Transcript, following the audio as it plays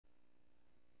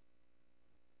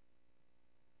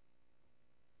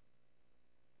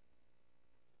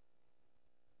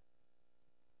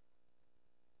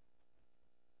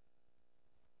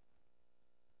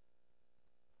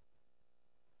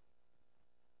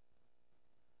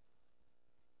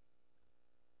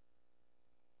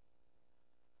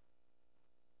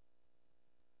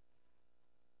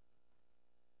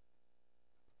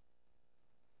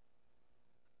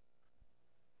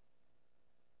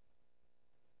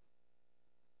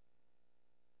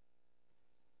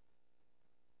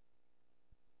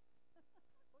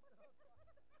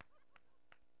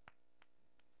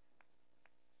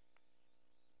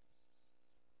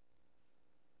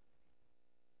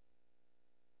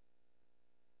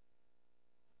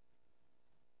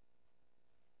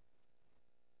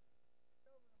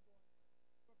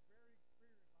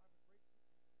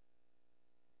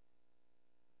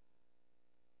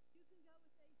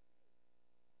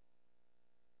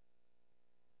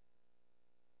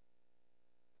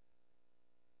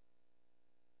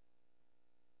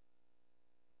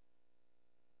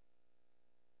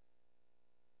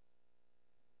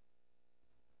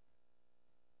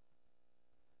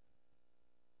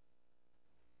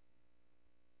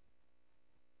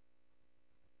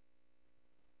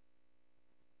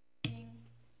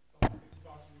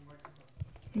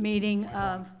Meeting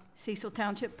of Cecil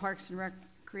Township Parks and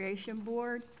Recreation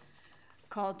Board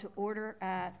called to order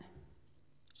at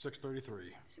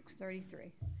 6:33.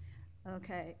 6:33.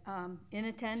 Okay, in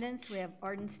attendance, we have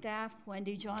Arden staff,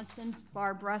 Wendy Johnson,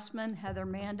 Barb Russman, Heather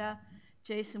Manda,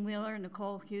 Jason Wheeler,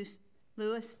 Nicole Hughes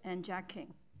Lewis, and Jack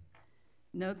King.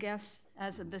 No guests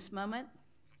as of this moment.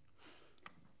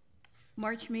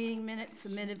 March meeting minutes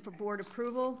submitted for board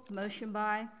approval. Motion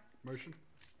by? Motion?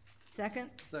 Second?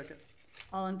 Second.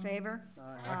 All in favor?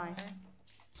 Aye.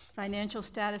 Financial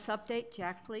status update.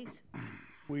 Jack, please.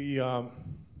 We're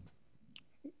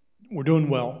doing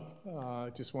well.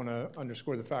 Just want to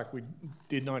underscore the fact we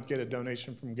did not get a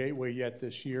donation from Gateway yet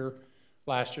this year.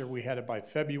 Last year we had it by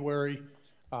February.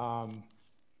 I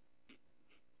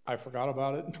forgot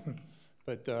about it,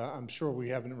 but I'm sure we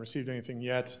haven't received anything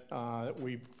yet.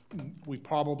 We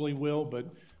probably will, but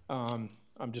I'm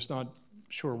just not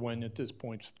sure when at this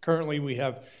point. Currently we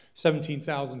have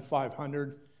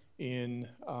 $17,500 in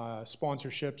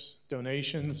sponsorships,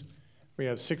 donations. We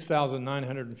have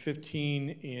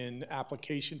 $6,915 in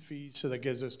application fees, so that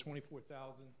gives us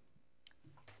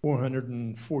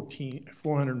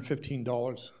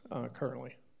 $24,415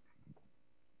 currently.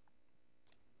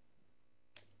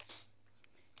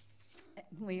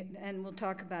 We'll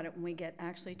talk about it when we get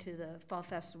actually to the Fall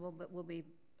Festival, but we'll be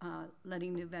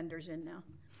letting new vendors in now.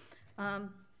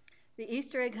 The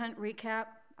Easter egg hunt recap,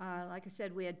 like I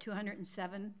said, we had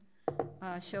 207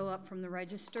 show up from the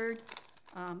registered.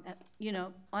 You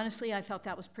know, honestly, I felt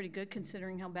that was pretty good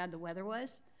considering how bad the weather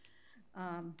was.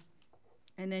 And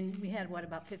then we had, what,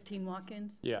 about 15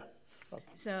 walk-ins? Yeah.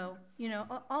 So, you know,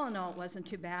 all in all, it wasn't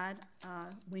too bad.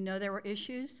 We know there were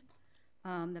issues.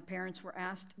 The parents were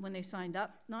asked when they signed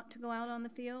up not to go out on the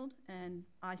field, and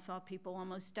I saw people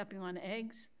almost stepping on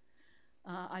eggs.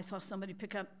 I saw somebody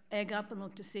pick egg up and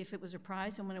look to see if it was a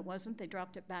prize, and when it wasn't, they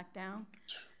dropped it back down.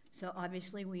 So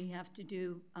obviously we have to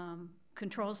do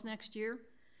controls next year.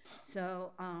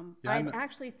 So I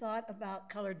actually thought about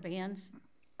colored bands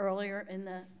earlier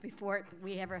before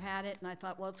we ever had it, and I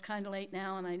thought, well, it's kind of late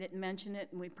now, and I didn't mention it,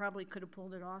 and we probably could have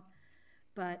pulled it off.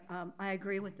 But I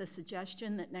agree with the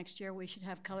suggestion that next year we should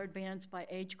have colored bands by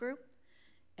age group,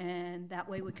 and that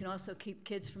way we can also keep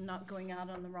kids from not going out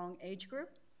on the wrong age group.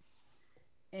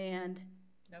 And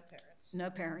no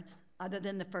parents, other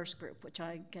than the first group, which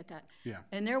I get that. Yeah.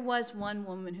 And there was one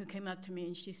woman who came up to me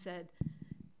and she said,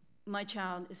 my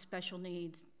child is special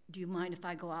needs. Do you mind if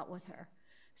I go out with her?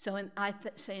 So I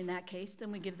say in that case, then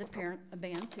we give the parent a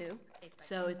band too.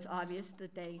 So it's obvious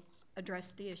that they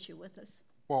address the issue with us.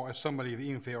 Well, as somebody,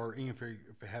 even if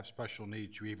they have special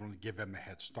needs, you even give them a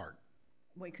head start.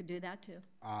 We could do that too.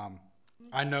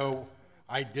 I know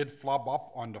I did flub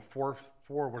up on the 4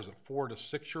 to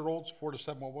 6 year olds, 4 to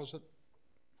 7, what was it?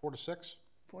 4 to 6?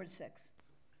 4 to 6,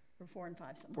 or 4 and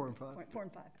 5. Something. 4 and 5. 4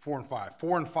 and 5. 4 and 5.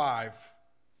 4 and 5,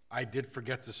 I did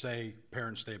forget to say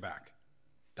parents stay back.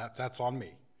 That's on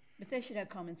me. But they should have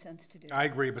common sense to do that. I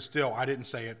agree, but still, I didn't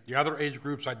say it. The other age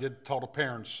groups, I did tell the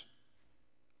parents,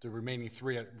 the remaining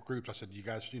 3 groups, I said, you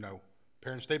guys,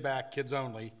 parents stay back, kids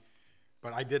only.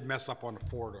 But I did mess up on the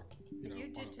 4 to, You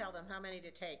did tell them how many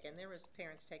to take, and there was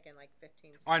parents taking like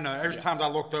 15. I know, every time I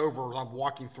looked over, I'm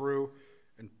walking through,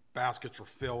 and baskets are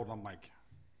filled, I'm like,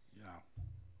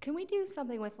 Can we do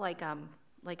something with like an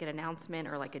announcement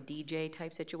or like a DJ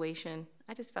type situation?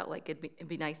 I just felt like it'd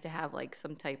be nice to have like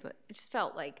some type of, it just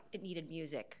felt like it needed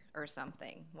music or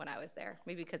something when I was there,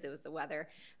 maybe because it was the weather,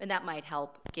 and that might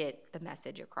help get the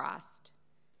message across.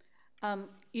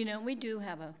 We do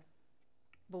have a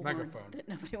microphone that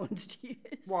nobody wants to use.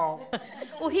 Well,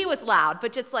 He was loud,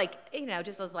 but just like,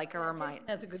 just as like a reminder.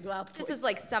 That's a good loud voice. Just as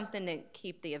like something to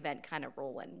keep the event kind of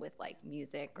rolling with like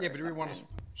music or yeah, but do we want to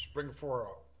something. spring for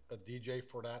a DJ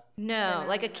for that? No,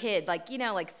 like a kid, like,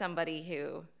 like somebody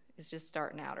who is just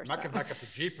starting out or I something. can back up the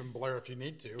Jeep and blare if you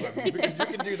need to. I mean, you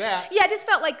can do that. Yeah, I just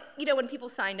felt like, when people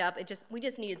signed up, we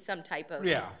just needed some type of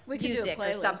We could do a music or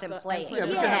playlist, something but- playing. Yeah,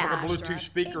 we can have like a Bluetooth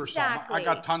speaker or something. Exactly. I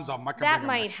got tons of them. I can That bring them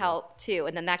might next year. help too,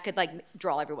 and then that could like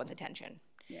draw everyone's attention.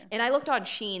 Yeah. And I looked on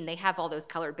Shein; they have all those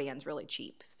colored bands really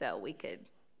cheap, so we could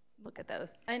look at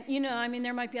those. And,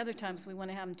 there might be other times we want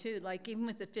to have them too, like even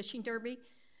with the fishing derby,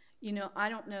 I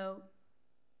don't know.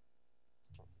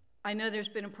 I know there's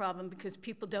been a problem because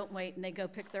people don't wait and they go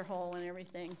pick their hole and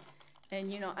everything.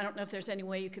 And, I don't know if there's any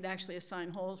way you could actually assign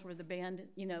holes where the band,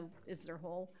 is their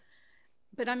hole.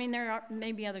 But, there are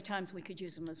maybe other times we could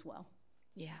use them as well.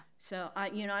 Yeah. So, I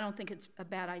don't think it's a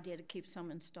bad idea to keep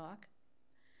some in stock.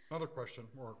 Another question,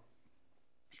 or,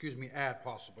 add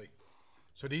possibly.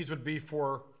 So these would be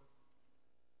for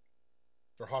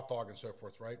their hot dog and so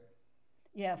forth, right?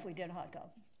 Yeah, if we did a hot dog.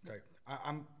 Okay.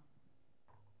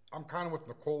 I'm kind of with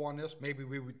Nicole on this. Maybe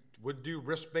we would do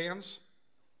wristbands.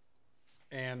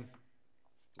 And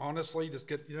honestly, just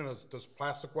get, you know, those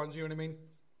plastic ones, you know what I mean?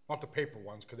 Not the paper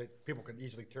ones, because people can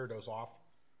easily tear those off.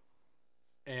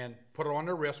 And put it on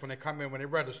their wrist when they come in, when they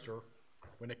register.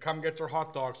 When they come get their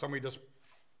hot dog, somebody just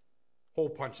hole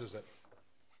punches it.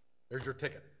 There's your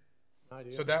ticket.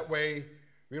 Idea. So that way,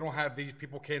 we don't have these,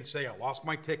 people can't say, I lost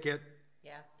my ticket,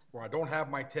 Yeah. or I don't have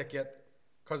my ticket,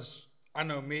 because I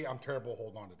know me, I'm terrible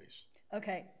holding on to these.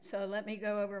 Okay, so let me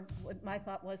go over what my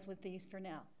thought was with these for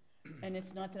now. And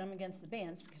it's not that I'm against the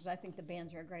bands, because I think the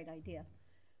bands are a great idea.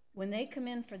 When they come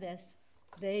in for this,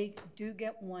 they do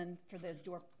get one for the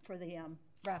door, for the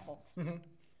raffles.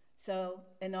 So,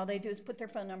 and all they do is put their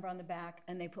phone number on the back,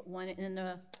 and they put one in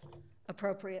the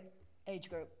appropriate age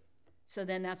group. So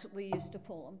then that's what we use to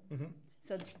pull them.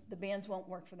 So the bands won't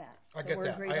work for that. I So get we're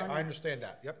that, agreed on I that. understand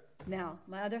that, yep. Now,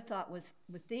 my other thought was,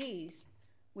 with these,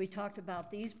 we talked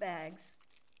about these bags,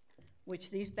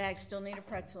 which these bags still need a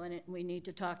pretzel in it, and we need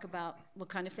to talk about what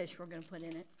kind of fish we're gonna put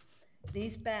in it.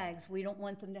 These bags, we don't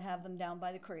want them to have them down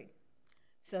by the creek.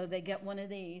 So they get one of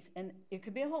these, and it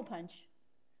could be a hole punch,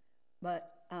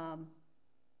 but,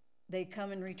 they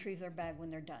come and retrieve their bag when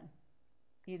they're done,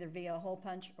 either via a hole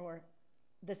punch or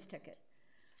this ticket.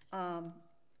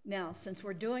 Now, since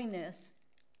we're doing this,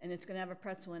 and it's gonna have a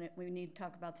pretzel in it, we need to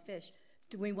talk about the fish.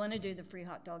 Do we wanna do the free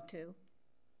hot dog too?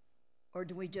 Or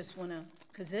do we just wanna,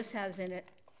 cause this has in it,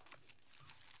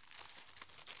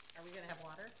 Are we gonna have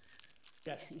water?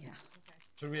 Yes. yeah.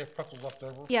 So we have pretzels left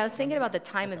over? Yeah, I was thinking about the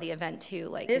time of the event too,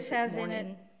 like. This is it has in it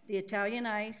morning? the Italian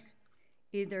ice,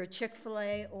 either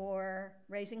Chick-fil-A or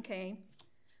Raising Cane,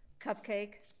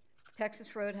 cupcake,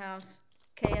 Texas Roadhouse,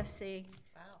 KFC,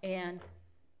 and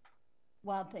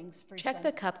Wild Things for Check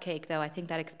the cupcake, though, I think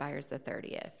that expires the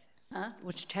 30th. Huh?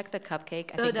 Which, check the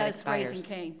cupcake, I So think that does expires. Raising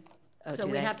Cane. Oh, So do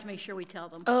we they? have to make sure we tell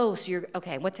them. Oh, so you're,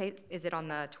 okay, what day, is it on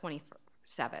the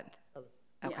 27th?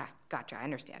 Okay, Yeah. gotcha, I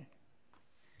understand.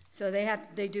 So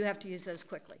they do have to use those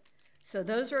quickly. So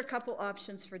those are a couple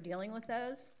options for dealing with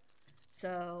those.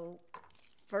 So,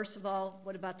 first of all,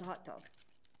 what about the hot dog?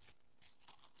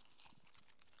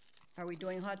 Are we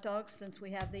doing hot dogs since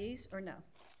we have these, or no?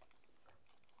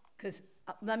 Because,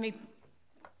 let me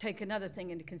take another thing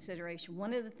into consideration.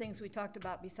 One of the things we talked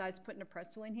about, besides putting a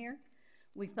pretzel in here,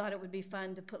 we thought it would be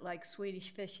fun to put like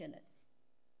Swedish fish in it,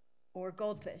 or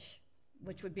goldfish,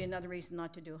 which would be another reason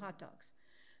not to do hot dogs.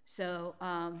 So,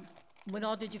 what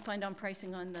all did you find on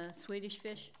pricing on the Swedish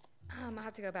fish? I'll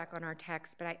have to go back on our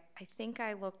text, but I think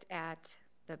I looked at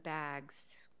the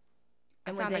bags. I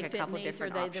And would found they like a fit in couple these, or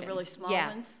different they options. the really small Yeah,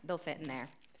 ones? they'll fit in there.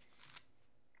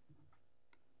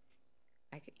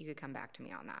 You could come back to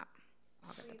me on that.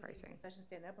 I'll get the pricing. Concession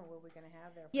stand up, and what are we gonna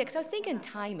have there? Yeah, because I was thinking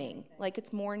timing, like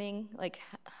it's morning, like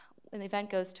when the event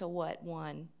goes till what,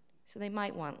 1? So they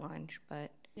might want lunch,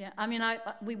 but Yeah, I mean,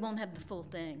 we won't have the full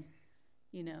thing,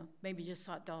 you know, maybe just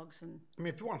hot dogs and, I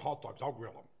mean, if you want hot dogs, I'll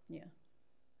grill them. yeah.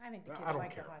 I think the I kids don't like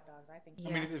the care. hot dogs, I think.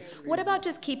 yeah. mean, if- What about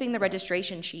just keeping the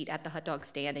registration sheet at the hot dog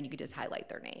stand and you could just highlight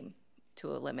their name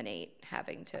to eliminate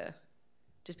having to,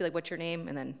 just be like, what's your name?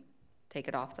 And then take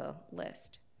it off the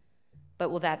list. But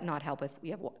will that not help if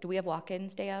do we have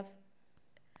walk-ins day of?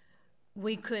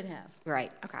 We could have.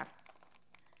 Right, okay.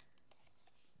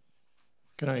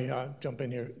 Can I jump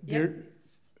in here?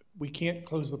 We can't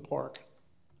close the park.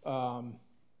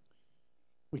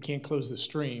 We can't close the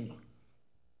stream.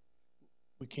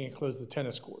 We can't close the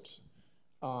tennis courts.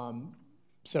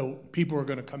 So people are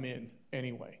gonna come in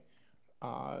anyway.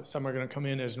 Some are gonna come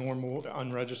in as normal,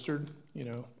 unregistered, you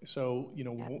know, so, you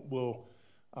know, we'll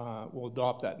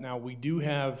adopt that. Now, we do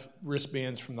have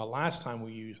wristbands from the last time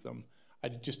we used them. I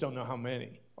just don't know how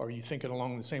many. Are you thinking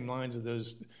along the same lines of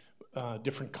those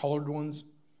different colored ones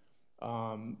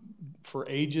for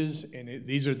ages? And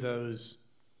these are those,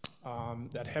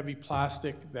 that heavy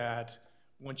plastic that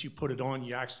once you put it on,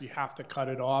 you actually have to cut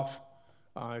it off.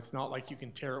 It's not like you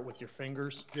can tear it with your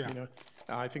fingers. Yeah. You know,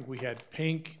 I think we had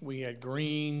pink, we had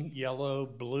green, yellow,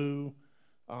 blue.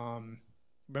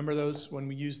 Remember those when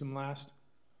we used them last?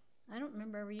 I don't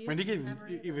remember ever I using. mean, you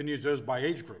can even use those by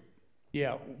age group.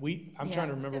 Yeah, I'm trying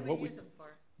to remember what we,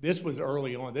 this was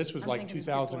early on. This was I'm like thinking it's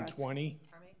before us. 2020,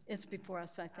 It's before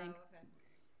us, I think.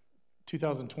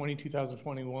 2020,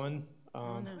 2021. Oh,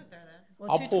 no. Was there then?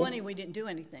 Well, I'll 220, we didn't do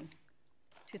anything.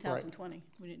 2020,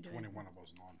 we didn't do anything. 21 I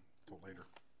wasn't on until later.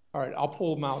 All right, I'll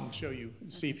pull them out and show you,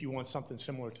 and see if you want something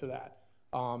similar to that.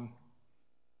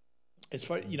 As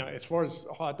far, you know, as far as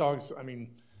hot dogs, I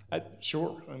mean,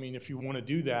 sure. I mean, if you want to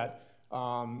do that,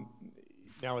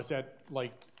 now is that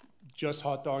like just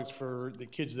hot dogs for the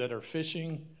kids that are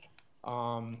fishing?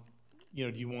 You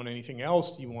know, do you want anything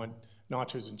else? Do you want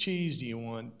nachos and cheese? Do you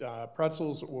want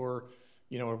pretzels? Or,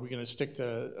 you know, are we gonna stick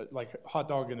to like a hot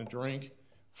dog and a drink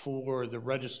for the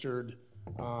registered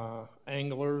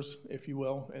anglers, if you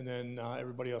will? And then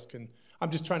everybody else can, I'm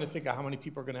just trying to think of how many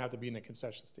people are gonna have to be in the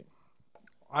concession stand.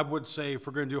 I would say if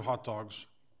we're gonna do hot dogs,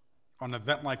 on an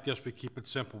event like this, we keep it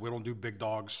simple. We don't do big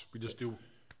dogs. We just do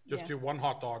one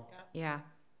hot dog. Yeah.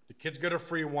 The kids get a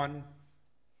free one.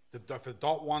 If the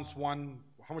adult wants one,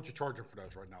 how much you charging for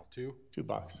those right now? $2?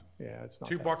 $2. Yeah, it's not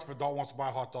 $2 bad. if the adult wants to buy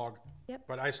a hot dog. Yep.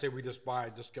 But I say we just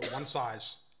get one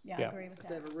size. Yeah, I Yeah. agree with If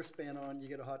they that. have a wristband on, you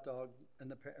get a hot dog,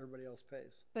 and everybody else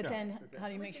pays. But then, how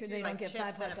do you make sure they don't Like get 5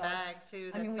 chips in hot a dogs? bag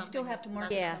too, I mean, that's we still something have to that's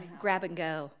market Yeah, somehow. grab and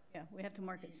go. Yeah, we have to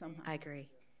market somehow. I agree.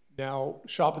 Now,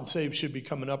 Shop and Save should be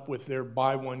coming up with their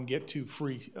buy one, get two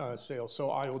free sale. So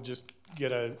I will just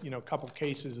get a, you know, couple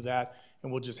cases of that,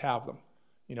 and we'll just have them,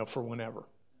 you know, for whenever.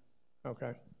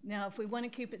 Okay? Now, if we want to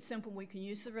keep it simple, we can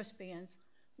use the wristbands.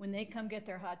 When they come get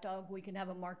their hot dog, we can have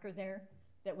a marker there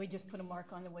that we just put a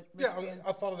mark on the Yeah, wristband.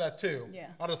 I thought of that too. Yeah.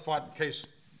 I just thought in case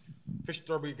fish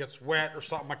derby gets wet or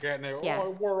something like that, and Yeah.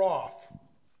 we're off.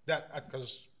 That,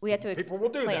 because We have to people will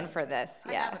do plan that. for this,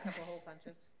 I yeah. have a couple hole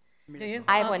punches. Do you?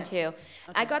 I have one too.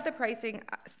 I got the pricing,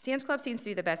 Sam's Club seems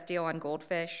to be the best deal on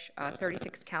Goldfish.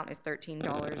 36 count is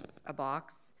 $13 a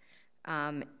box.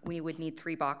 We would need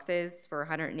 3 boxes, for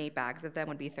 108 bags of them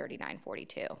would be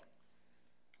 $39.42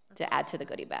 to add to the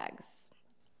goodie bags.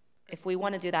 If we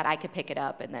want to do that, I could pick it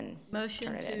up and then Motion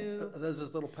turn it in. to, Are those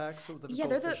little packs with the Yeah,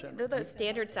 they're goldfish in the, it? they're the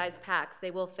standard size packs.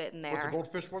 They will fit in With the there.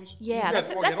 goldfish ones? Yeah,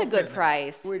 that's a, oh, that's they a don't good fit in there.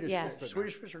 price. Swedish Yeah, fish.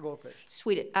 Swedish fish or goldfish?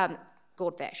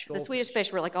 goldfish. The Swedish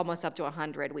fish were like almost up to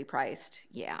 100 we priced.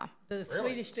 Yeah, the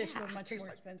Swedish fish were much more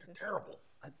expensive. Terrible.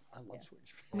 I love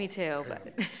Swedish fish. me too, but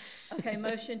Okay,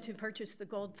 motion to purchase the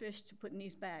goldfish to put in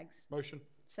these bags. Motion?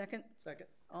 Second, Second.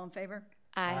 all in favor?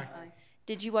 I.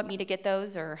 Did you want me to get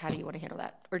those, or how do you want to handle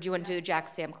that? Or do you want to do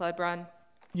Jack's Sam Club run?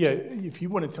 Yeah, if you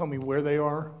want to tell me where they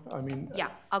are, I mean, Yeah,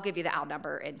 I'll give you the out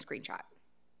number and screenshot.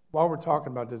 while we're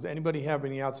talking about, does anybody have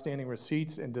any outstanding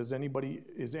receipts, and is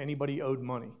anybody owed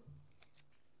money?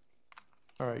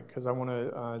 All right, because I want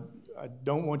to, I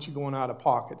don't want you going out of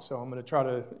pocket, so I'm going to try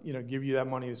to, you know, give you that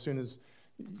money as soon as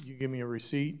you give me a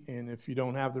receipt, and if you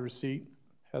don't have the receipt,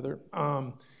 Heather,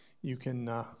 you can,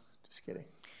 just kidding.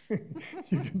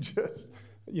 You can just,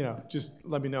 you know, just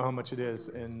let me know how much it is,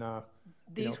 and,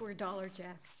 These were $1,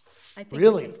 Jack. I think we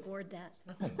Really? can afford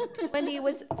that. Wendy,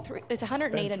 is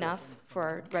 108 enough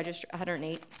for register,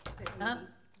 108? Huh?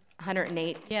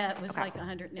 108? Yeah, it was Okay. like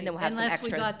 108. And then we'll have some Unless we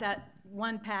got extras. that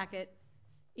one packet.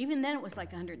 Even then, it was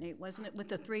like 108, wasn't it, with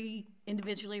the 3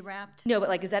 individually wrapped? No, but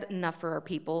like, is that enough for our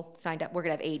people signed up? We're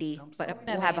gonna have 80, but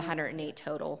we'll have 80. 108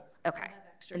 total. Okay,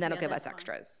 extra. and that'll Yeah, give that's us fine.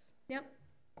 extras. Yep.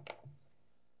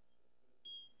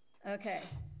 Okay.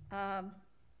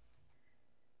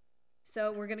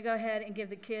 So we're gonna go ahead and give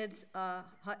the kids a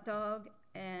hot dog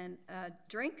and a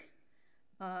drink.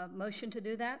 Motion to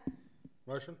do that?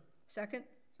 Motion? Second?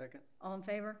 Second. All in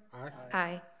favor? Aye.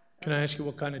 Aye. can I ask you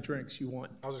what kind of drinks you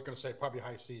want? I was just gonna say probably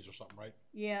high seas or something, right?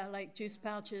 Yeah, like juice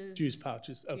pouches. Juice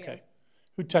pouches, okay.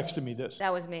 Who texted me this?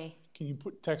 That was me. Can you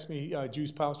text me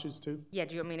juice pouches too? Yeah,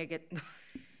 do you want me to get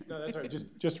No, that's all right,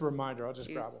 just a reminder, I'll just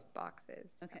grab juice it.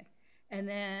 boxes? Okay. And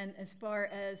then as far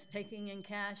as taking in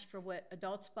cash for what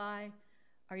adults buy,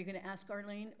 are you gonna ask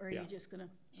Arlene, or are you Yeah. just gonna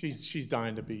She's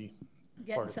dying to be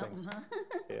get part of something, things. huh?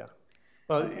 Yeah.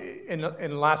 Well,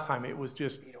 and last time it was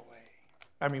just,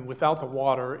 I mean, without the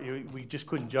water, we just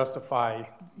couldn't justify,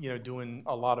 you know, doing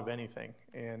a lot of anything.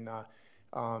 And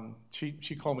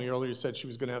she called me earlier, said she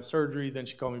was gonna have surgery, then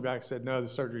she called me back, said, no, the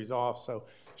surgery's off, so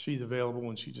she's available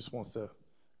and she just wants to,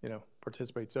 you know,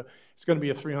 participate. So it's gonna be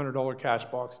a $300 cash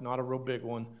box, not a real big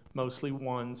one, mostly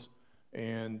ones.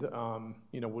 And,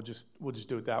 you know, we'll just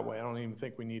do it that way. I don't even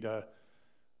think we need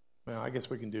well, I guess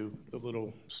we can do the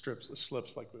little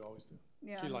slips like we always do.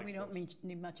 Yeah, She we likes don't those.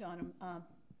 need much on them.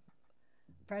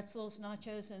 Pretzels,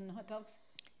 nachos, and hot dogs?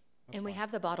 And we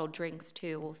have the bottled drinks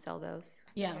too. We'll sell those.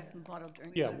 Yeah, and bottled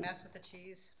drinks. Yeah. Mess with the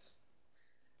cheese.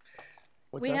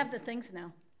 What's We that? have the things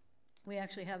now. We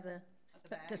actually have the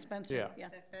bags? dispenser, Yeah. yeah.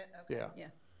 They fit, okay. Yeah. Yeah.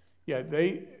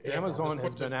 Yeah, Amazon Let's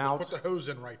has put the- been let's out. Put the hose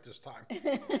in right this time.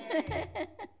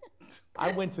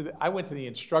 I went to the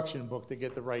instruction book to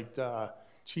get the right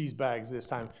cheese bags this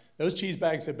time. Those cheese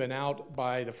bags have been out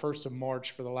by the 1st of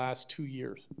March for the last 2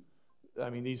 years. I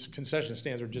mean, these concession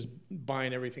stands are just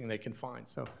buying everything they can find.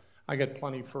 So I got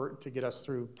plenty to get us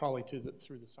through, probably through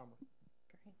the summer.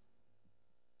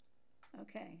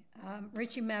 Okay.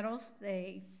 Ritchie Metals,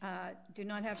 they do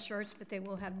not have shirts, but they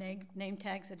will have name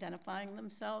tags identifying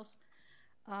themselves.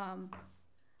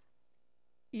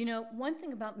 You know, one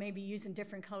thing about maybe using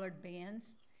different colored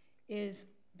bands is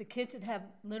the kids that have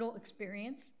little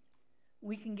experience,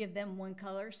 we can give them one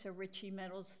color so Ritchie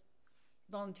Metals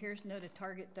volunteers know to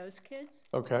target those kids.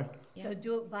 Okay. So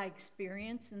do it by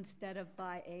experience instead of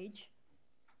by age.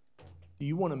 Do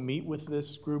you want to meet with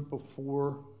this group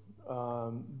before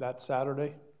that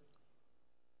Saturday?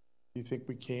 Do you think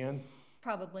we can?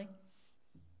 Probably.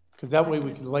 Because that way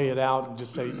we can lay it out and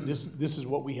just say, this is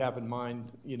what we have in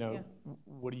mind, you know, Yeah.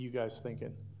 what are you guys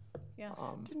thinking? Yeah.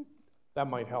 That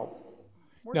might help.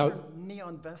 Weren't Now- there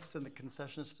neon vests in the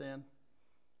concession stand?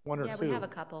 One or Yeah, two. we have a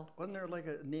couple. Wasn't there like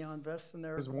a neon vest in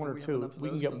there? There's Do one or we have two. enough of We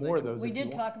can those get so more of they those We if you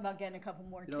did want. talk about getting a couple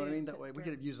more too. You know what I mean? That so- way, we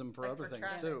could use them for Like other for things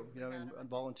traffic, too. You know, yeah. and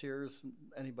volunteers,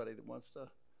 anybody that wants to.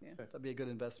 Yeah. That'd be a good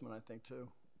investment, I think, too.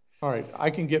 All right, I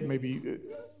can get maybe,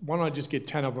 why don't I just get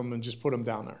 10 of them and just put them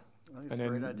down there? I think it's a And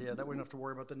great then- idea. That way we don't have to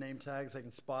worry about the name tags. They can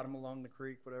spot them along the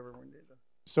creek, whatever we need to.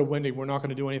 So Wendy, we're not going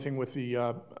to do anything with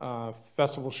the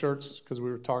festival shirts because we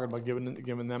were talking about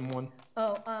giving them one?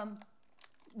 Oh,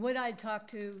 what I talked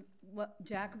to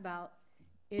Jack about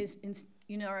is,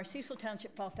 you know, our Cecil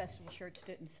Township Fall Festival shirts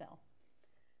didn't sell.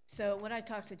 So what I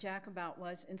talked to Jack about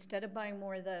was, instead of buying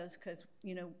more of those, because,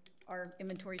 you know, our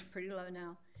inventory is pretty low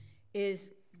now,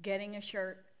 is getting a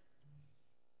shirt,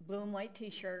 blue and white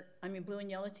t-shirt, blue and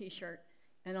yellow t-shirt,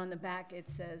 and on the back it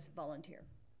says volunteer.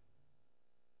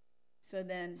 So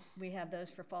then we have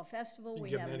those for Fall Festival, You we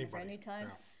can give have them them for anybody, any time.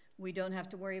 yeah. We don't have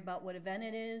to worry about what event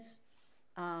it is.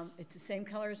 It's the same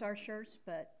color as our shirts,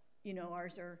 but, you know,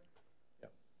 ours are,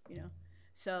 you know,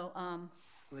 so,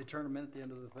 Will they turn them in at the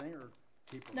end of the thing or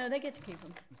keep them? no, they get to keep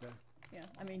them. Okay. Yeah,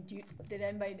 did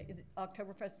anybody at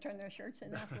Oktoberfest turn their shirts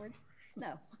in afterwards?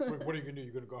 No. What are you gonna do?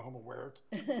 You're gonna go home and wear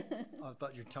it? I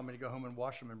thought you'd tell me to go home and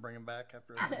wash them and bring them back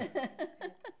after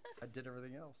I did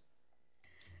everything else.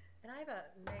 And I have a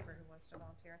neighbor who wants to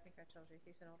volunteer. I think I told you,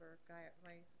 he's an older guy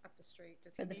right up the street.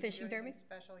 Does For he the need to do fishing anything derby?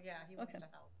 Special, yeah, he wants Okay.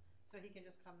 to help. So he can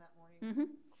just come that morning.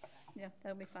 Yeah,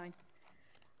 that'll be fine.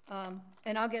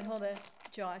 And I'll get hold of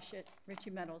Josh at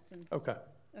Ritchie Metals and, Okay,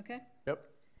 okay? yep.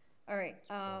 All right,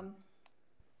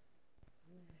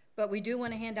 but we do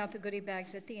want to hand out the goodie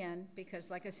bags at the end, because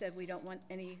like I said, we don't want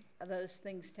any of those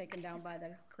things taken down by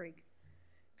the creek.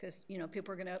 Because, you know,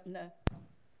 people are gonna open the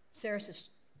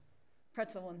Sarah's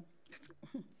pretzel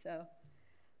and, so.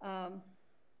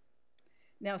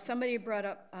 Now, somebody brought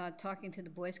up, talking to the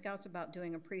Boy Scouts about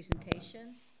doing a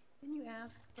presentation. Didn't you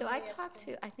ask? So I somebody talked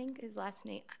to, I think his last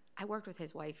name, I worked with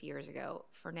his wife years ago,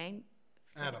 Fernand.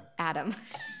 Adam.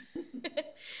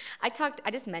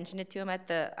 I just mentioned it to him at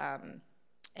the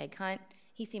egg hunt.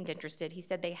 He seemed interested. He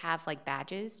said they have like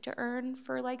badges to earn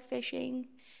for like fishing.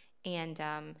 And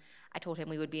I told him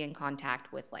we would be in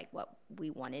contact with like what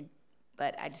we wanted,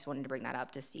 but I just wanted to bring that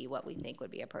up to see what we think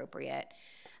would be appropriate.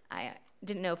 I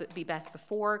didn't know if it would be best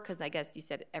before, because I guess you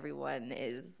said everyone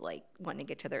is like wanting to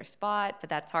get to their spot, but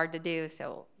that's hard to do.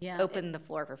 So Yeah, open the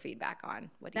floor for feedback on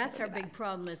what do you That's think our would be big best.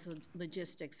 problem is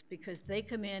logistics, because they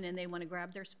come in and they want to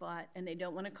grab their spot, and they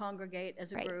don't want to congregate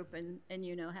as a Right. group and,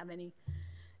 you know, have any,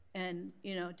 and,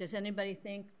 you know, does anybody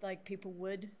think like people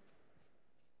would?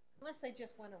 Unless they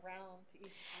just went around to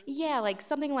each. Yeah, like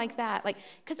something like that. Like,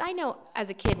 because I know as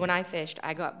a kid when I fished,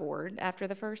 I got bored after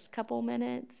the first couple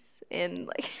minutes. And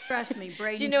like, Trust me,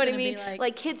 Braden's do you know what I gonna be mean?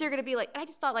 like- Kids are going to be like, I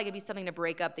just thought like it'd be something to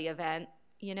break up the event,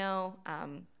 you know?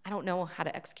 I don't know how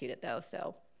to execute it though,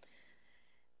 so.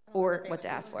 Or what to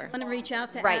ask for. Want to reach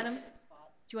out to Right. Adam? Do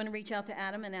you want to reach out to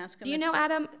Adam and ask him? Do you if- know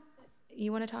Adam?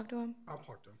 You want to talk to him? I'll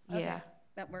talk to him. Yeah.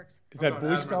 That works. Is that I'm not Boy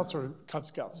adamant. Scouts or Cub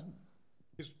Scouts?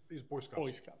 He's Boy Scouts.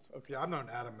 Boy Scouts, okay. Yeah, I've known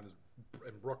Adam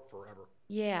and Brooke forever.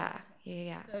 Yeah.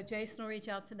 Yeah. So Jason will reach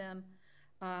out to them.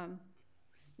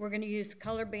 We're going to use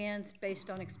color bands based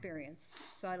on experience,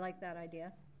 so I like that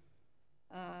idea.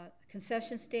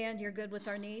 Concession stand, you're good with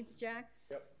our needs, Jack?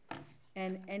 Yep.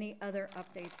 And any other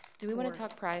updates? Do we want to for-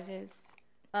 talk prizes?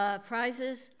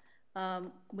 Prizes,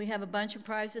 we have a bunch of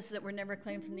prizes that were never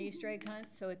claimed from the Easter egg hunt,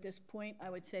 so at this point, I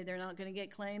would say they're not gonna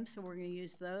get claimed, so we're gonna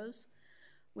use those.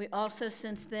 We also,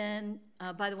 since then,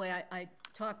 by the way, I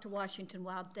talked to Washington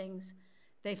Wild Things.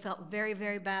 They felt very,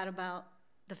 very bad about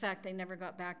the fact they never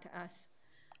got back to us.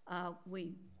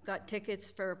 We got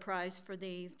tickets for a prize for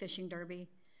the fishing derby,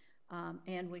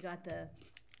 and we got the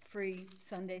free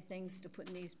Sunday things to put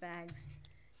in these bags.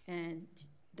 And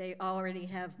they already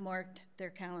have marked their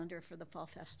calendar for the fall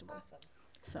festival. Awesome.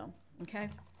 So, okay?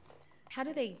 How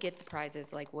do they get the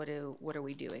prizes? Like, what are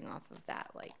we doing off of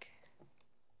that? Like,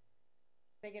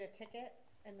 They get a ticket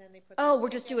and then they put. oh, that we're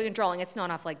just ticket- doing a drawing. It's not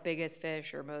off like biggest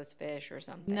fish or most fish or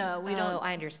something. No, we Oh, don't.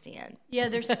 I understand. Yeah,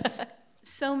 there's,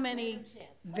 so many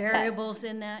variables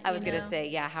in that, I was you gonna know? say,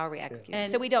 yeah, how are we executing?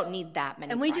 And- So we don't need that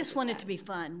many And we prizes just want it then. to be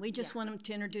fun. We just want them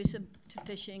to introduce them to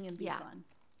fishing and be Yeah. fun.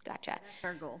 Gotcha. That's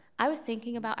our goal. I was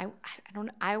thinking about,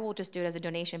 I will just do it as a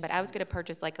donation, but I was gonna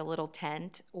purchase like a little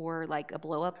tent or like a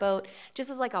blow-up boat, just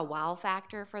as like a wow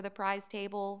factor for the prize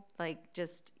table, like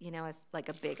just, as like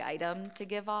a big item to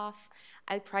give off.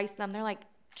 I priced them, they're like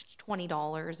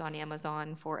 $20 on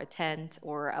Amazon for a tent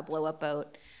or a blow-up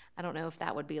boat. I don't know if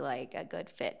that would be like a good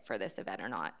fit for this event or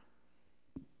not.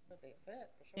 Would be a fit,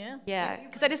 for sure. Yeah. Yeah,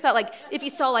 because I just felt like if you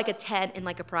saw like a tent and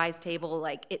like a prize table,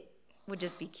 like it would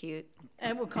just be cute.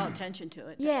 And we'll call attention to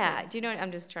it. Yeah, do you know?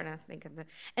 I'm just trying to think of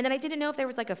and then I didn't know if there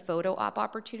was like a photo op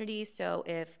opportunity. So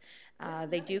if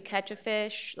they do catch a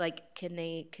fish, like can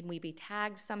we be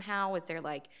tagged somehow? Is there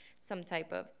like some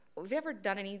type of? Have you ever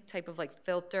done any type of like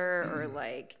filter or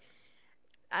like?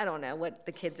 I don't know what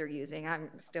the kids are using. I'm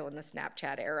still in the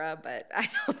Snapchat era, but I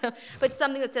don't know. But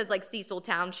something that says like Cecil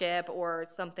Township or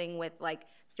something with like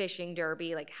fishing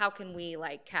derby. Like how can we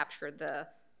like capture the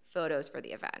photos for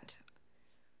the event?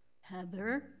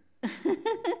 Heather?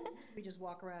 We just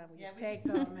walk around and we just take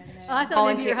them and then. Oh, I thought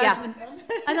maybe your Volunteer, yeah. husband,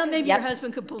 I thought maybe Yep. your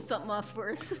husband could pull something off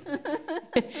for us.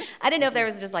 I didn't know if there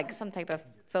was just like some type of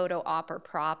photo op or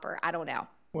prop or I don't know.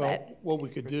 Well, But what we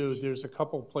could do, there's a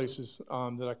couple places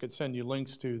that I could send you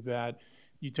links to that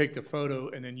you take the photo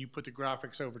and then you put the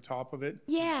graphics over top of it.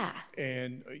 yeah,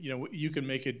 And, you can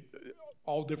make it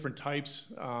all different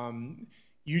types.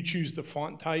 You choose the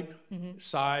font type,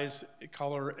 size,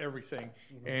 color, everything,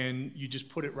 and you just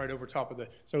put it right over top of the,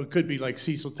 so it could be like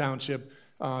Cecil Township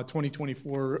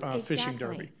 2024 Fishing Exactly.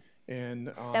 Derby. And,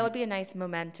 that would be a nice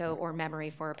memento or memory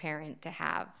for a parent to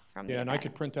have from the yeah, and I event.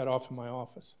 could print that off in my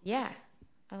office. Yeah,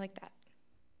 I like that.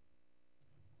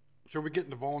 So are we getting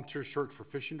the volunteer shirts for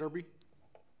fishing derby?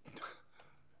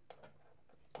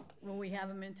 Will we have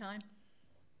them in time?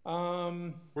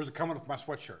 Where's it coming with my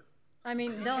sweatshirt? I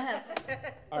mean, they'll have,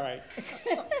 All right.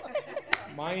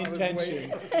 My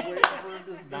intention,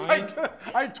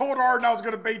 I told Arden I was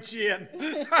gonna bait you in.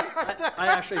 I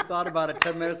actually thought about it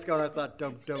 10 minutes ago and I thought,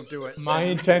 don't do it. my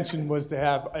intention was to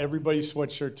have everybody's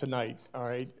sweatshirt tonight, all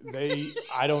right?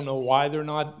 I don't know why they're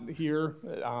not here.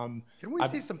 Can we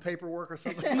see some paperwork or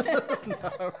something?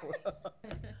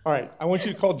 All right, I want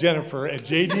you to call Jennifer at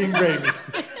JD Engraving,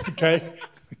 okay?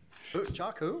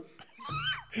 Chuck, who?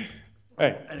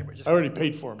 Hey, Anyway, just- I already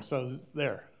paid for them, so it's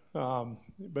there.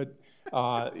 But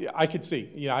yeah, I could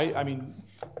see, I mean,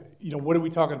 what are we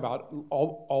talking about?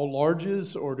 All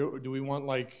larges, or do we want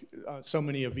like so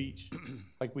many of each,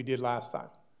 like we did last time?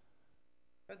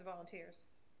 For the volunteers.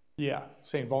 Yeah,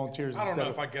 saying volunteers I don't instead know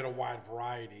of, if I get a wide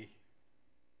variety.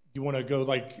 you want to go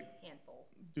like, Handful.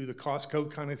 do the Costco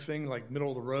kind of thing, like middle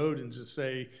of the road, and just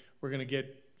say, we're gonna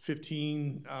get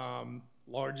 15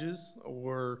 larges,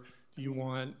 or do you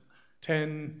want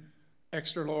 10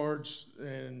 extra large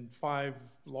and 5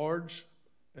 large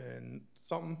and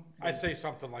something? I say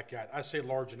something like that. I say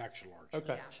large and extra large.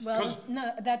 Okay, well,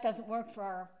 no, that doesn't work for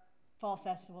our fall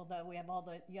festival, though. We have all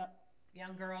the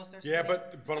Young girls, they're Yeah, skinny.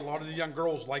 but a lot of the young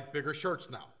girls like bigger shirts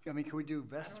now. I mean, can we do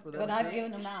vests for them? but I've too?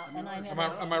 given them out, and I Am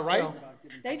never, I right?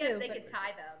 they do. They but- could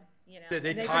tie them, They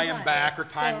They tie can them back or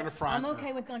tie them So in the front. I'm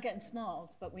okay with not getting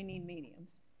smalls, but we need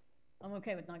mediums. I'm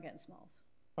okay with not getting smalls.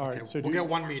 all right, Okay, so we'll do, get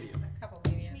one medium. Couple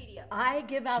mediums. I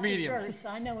give out the medium. shirts.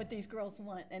 I know what these girls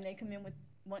want, and they come in with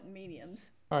wanting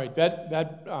mediums. all right,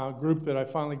 that group that I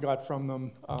finally got from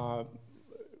them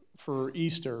for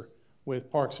Easter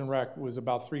with Parks and Rec was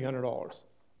about $300.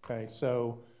 Okay,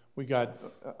 so we got,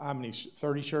 how many,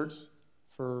 30 shirts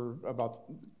for about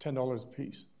 $10 a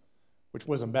piece, which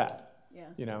wasn't bad.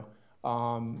 Yeah.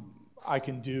 I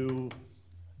can do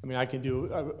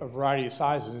a variety of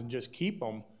sizes and just keep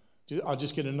them. I'll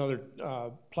just get another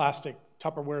plastic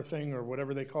Tupperware thing or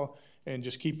whatever they call, and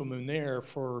just keep them in there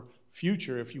for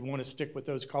future if you want to stick with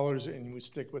those colors and we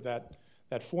stick with that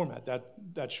format.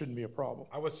 That shouldn't be a problem.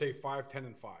 I would say 5, 10,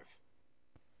 and 5.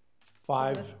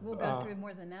 5. We'll go through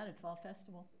more than that at Fall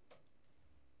Festival.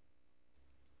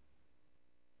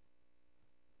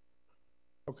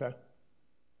 Okay.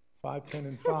 5, 10,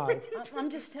 and 5. I'm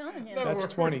just telling you. That's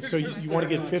 20. So you want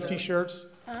to get 50 shirts?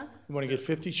 Huh? You want to get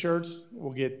 50 shirts?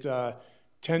 We'll get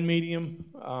 10 medium.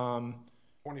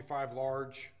 25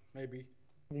 large, maybe.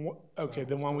 Okay,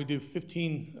 then why don't we do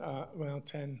 15,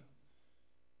 10.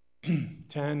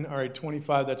 10, all right,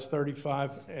 25, that's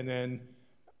 35. And then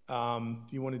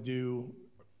do you want to do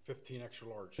 15 extra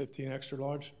large. 15 extra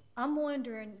large? I'm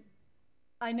wondering,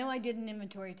 I know I did an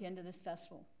inventory at the end of this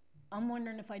festival. I'm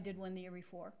wondering if I did one the year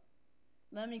before.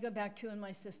 Let me go back to in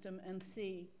my system and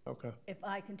see Okay. if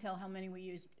I can tell how many we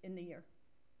used in the year.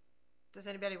 Does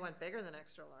anybody want bigger than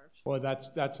extra large? Well, that's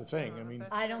the thing. I mean,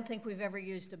 I don't think we've ever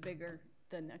used a bigger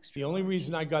than extra. the only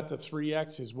reason I got the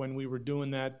 3X is when we were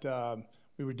doing that,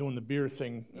 we were doing the beer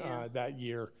thing Yeah. that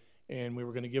year, and we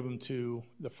were going to give them to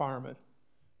the firemen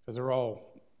because they're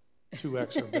all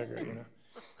 2X or bigger, you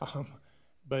know.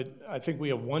 But I think we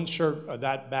have one shirt of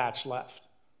that batch left,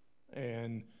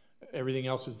 and everything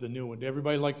else is the new one. Did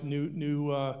everybody like the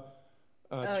new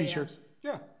yeah. T-shirts?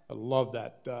 Yeah. I love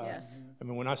that. Yes. I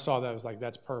mean, when I saw that, I was like,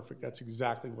 that's perfect. That's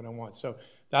exactly what I want. So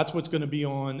that's what's going to be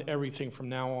on everything from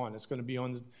now on. It's going to be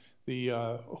on the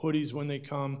hoodies when they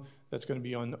come. That's going to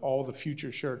be on all the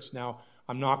future shirts. Now,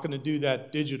 I'm not going to do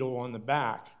that digital on the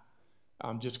back.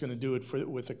 I'm just going to do it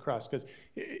with a crest. Because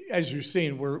as you're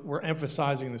seeing, we're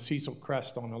emphasizing the Cecil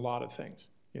crest on a lot of things.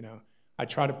 You know, I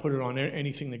try to put it on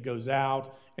anything that goes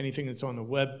out, anything that's on the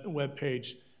web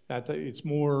page. That it's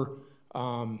more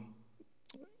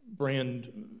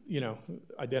brand, you know,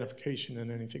 identification than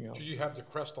anything else. Because you have the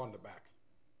crest on the back.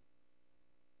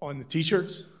 On the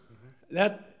T-shirts,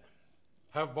 that,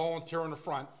 Have volunteer on the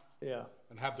front yeah.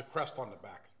 and have the crest on the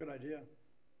back. Good idea.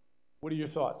 What are your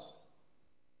thoughts?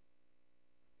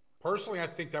 Personally, I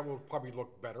think that will probably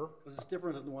look better. Because it's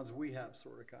different than the ones we have,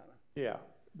 sort of, kind of. Yeah,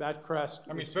 that crest.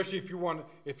 I mean, especially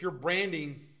if you're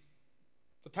branding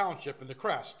the township and the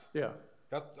crest, Yeah,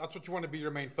 that's what you want to be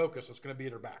your main focus. It's going to be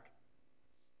their back.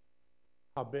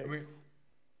 how big? I mean,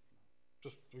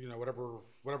 just, you know,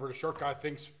 whatever the shirt guy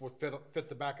thinks would fit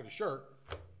the back of the shirt.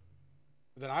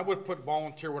 Then I would put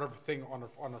volunteer whatever thing on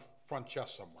the front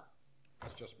chest somewhere.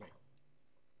 That's just me.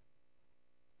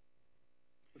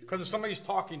 Because if somebody's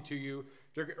talking to you,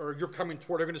 or you're coming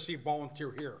toward, they're going to see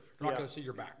volunteer here. They're not Yeah. going to see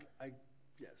your back.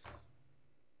 Yes.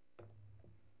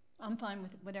 I'm fine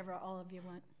with whatever all of you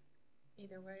want.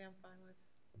 Either way, I'm fine with.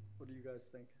 What do you guys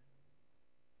think?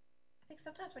 I think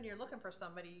sometimes when you're looking for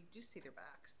somebody, you do see their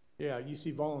backs. Yeah, you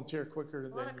see volunteer quicker A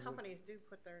than. lot of companies do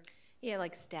put their, Yeah,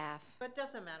 like staff. but it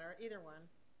doesn't matter, either one.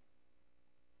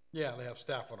 Yeah, they have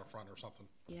staff on the front or something.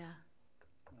 Yeah.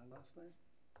 My last name?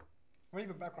 I mean,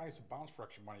 even back when I used to bounce for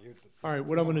extra money. All right,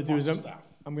 what I'm going to do is Staff.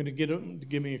 I'm going to get them to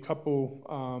give me a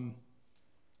couple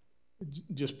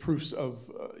just proofs of,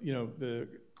 you know, the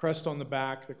crest on the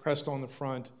back, the crest on the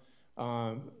front,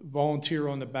 volunteer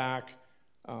on the back,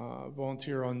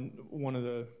 volunteer on one of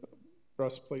the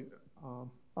breastplate. All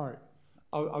right,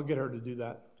 I'll get her to do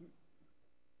that.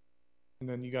 And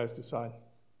then you guys decide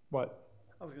what.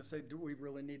 I was gonna say, do we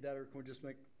really need that, or can we just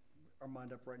make our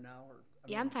mind up right now, or?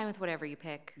 Yeah, I'm fine with whatever you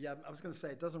pick. Yeah, I was gonna say,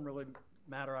 it doesn't really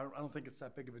matter. I don't think it's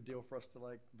that big of a deal for us to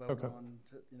like vote Okay. on,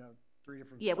 you know, 3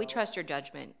 different Yeah, we styles. trust your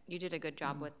judgment. You did a good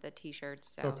job with the T-shirts,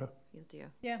 so Okay. you'll do.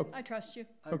 Yeah, I trust you.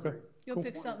 I agree. You'll Cool.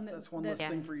 fix something That's one that, less Yeah.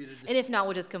 thing for you to do. And if not,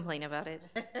 we'll just complain about it.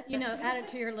 you know, add it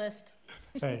to your list.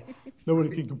 Hey, nobody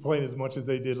can complain as much as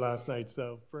they did last night,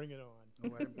 so bring it on.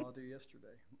 No, I didn't bother you yesterday.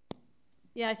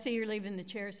 Yeah, I see you're leaving the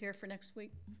chairs here for next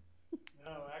week.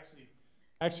 No,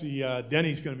 actually,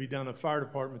 Denny's going to be down at the fire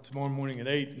department tomorrow morning at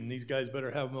 8, and these guys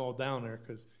better have them all down there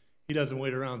because he doesn't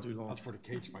wait around too long. That's for the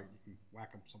cage fight. You can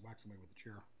whack somebody with a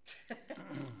chair.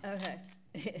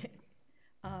 Okay.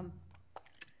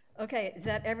 Okay, is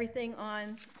that everything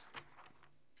on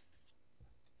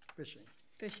Fishing.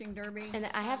 fishing derby? And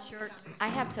I Shirts?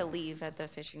 have to leave at the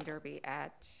fishing derby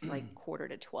at like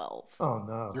 11:45. Oh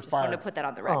no! You're Just wanted to fired. put that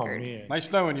on the Oh record. man!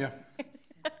 Nice knowing you.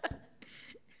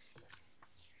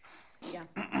 Yeah.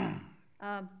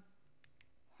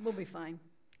 We'll be fine.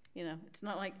 You know, it's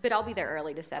not like But I'll be there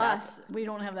early to set up. us, we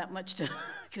don't have that much to,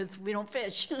 because we don't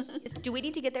fish. Do we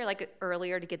need to get there like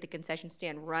earlier to get the concession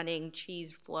stand running,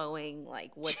 cheese flowing?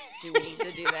 Like, what do we need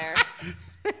to do there?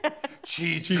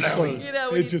 Cheese Cheese flows. You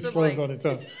know, we It need just some, flows like- on its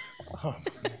own. Hot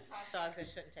dogs, it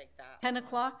shouldn't take that. 10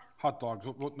 o'clock? Hot dogs.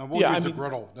 No, we'll Yeah, use I the mean,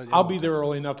 griddle. I'll be there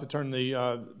early enough to turn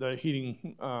the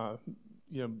heating,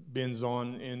 you know, bins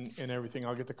on and everything.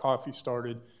 I'll get the coffee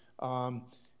started.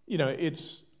 You know,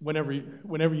 it's whenever you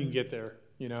can get there.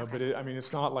 You know, but I mean,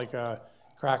 it's not like a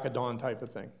crack of dawn type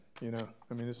of thing. You know,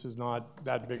 I mean, this is not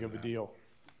that big of a deal.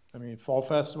 I mean, fall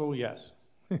festival, yes.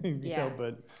 You Yeah. know,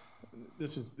 but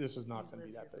this is not going to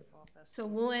be that big. So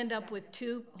we'll end up with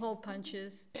 2 hole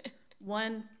punches,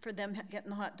 one for them getting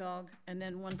the hot dog, and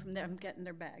then one from them getting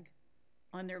their bag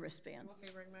on their wristband. Want me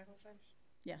to bring my whole bunch?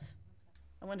 Yes.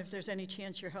 I wonder if there's any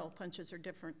chance your hole punches are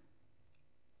different.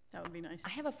 That would be nice. I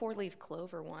have a 4-leaf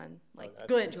clover one. Like,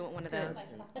 Good. do you want one of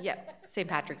those? Yep, St.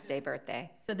 Patrick's Day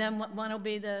birthday. So then one will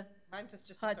be the Mine's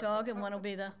just a hot circle. dog and one will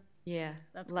be the, Yeah,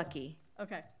 That's cool. lucky.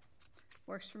 okay.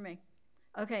 Works for me.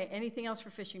 Okay, anything else for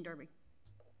fishing derby?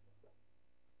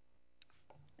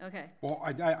 Okay, Well,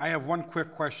 I have one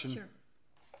quick question. sure.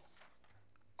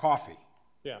 Coffee.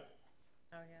 Yeah.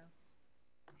 Oh, yeah.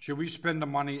 Should we spend the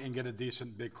money and get a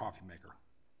decent big coffee maker?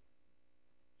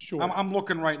 Sure. I'm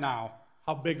looking right now.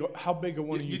 How big a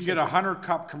one are You you can get a thinking?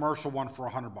 100-cup commercial one for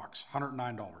 $100,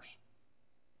 $109.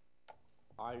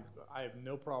 I have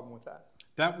no problem with that.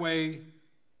 That way,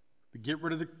 we get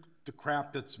rid of the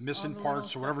crap that's missing All the little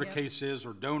parts or whatever the stuff, yeah. case is,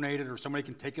 or donate it, or somebody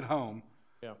can take it home.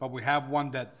 Yeah. But we have one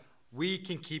that we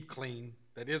can keep clean,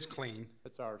 that is clean,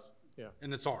 That's ours, yeah.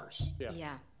 and it's ours.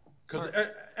 Yeah, Because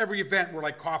every event, we're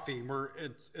like coffee,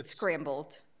 and it's,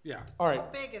 scrambled. yeah. All How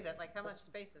right, big is it? Like, how much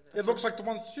space is it? It looks like the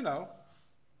ones, the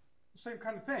same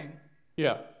kind of thing.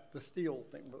 yeah. The steel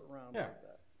thing around Yeah. like that.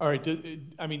 All right,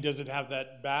 does it have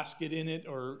that basket in it,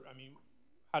 or,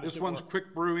 how does This it one's work?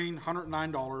 quick brewing,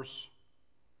 $109,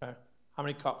 Okay. How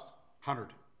many cups?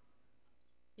 100.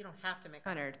 You don't have to make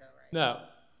 100. 100 though, right? No.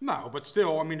 No, but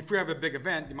still, if you have a big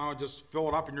event, you might as well just fill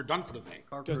it up and you're done for the day.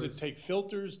 Car Does it cruise. take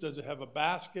filters? Does it have a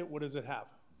basket? What does it have?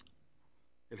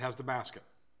 It has the basket.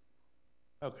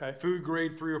 Okay, Food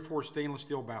grade 3 or 4 stainless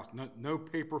steel basket. No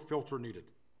paper filter needed.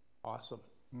 awesome.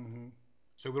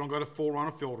 So we don't go to full run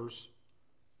of filters.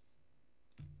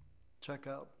 Check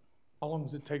out. How long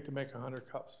does it take to make 100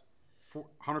 cups?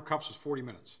 100 cups is 40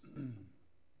 minutes.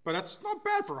 But that's not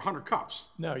bad for 100 cups.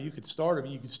 No, you could start it,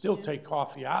 you could still take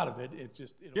coffee out of it, it'll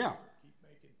Yeah. keep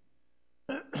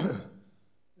making.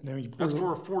 And then you put That's it-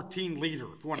 for a 14 liter.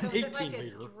 If you want So an is it 18 like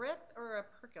liter, a drip or a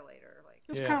percolator? Like,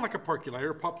 it's Yeah. kind of like a percolator.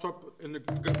 It pops up and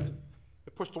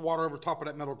it puts the water over top of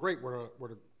that metal grate where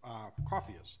the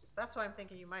coffee is. that's why I'm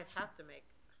thinking you might have to make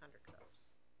 100 cups.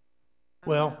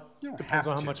 Well, You don't depends have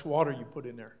on how to. much water you put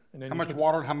in there. And then How you much put-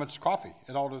 water and how much coffee?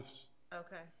 It all does.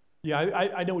 Okay. Yeah,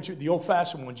 I know the old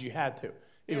fashioned ones you had to.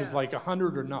 It was Yeah. like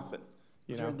 100 or nothing,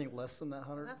 you Is there know? anything less than that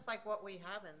 100? That's like what we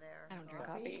have in there. I don't drink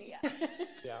coffee.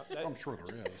 Yeah, I'm sure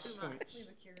there is. Too much.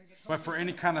 But for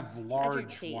any kind of I drink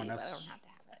large tea, one, but I that's don't have to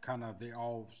have it. kind of, they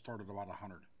all start at about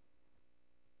 100.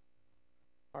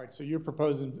 all right, so you're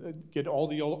proposing get all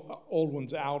the old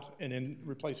ones out and then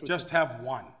replace it with, Just have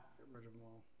one.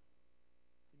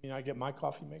 I get my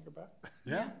coffee maker back?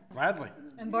 Yeah, gladly.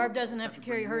 And Barb doesn't have to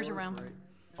carry hers around.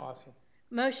 Awesome.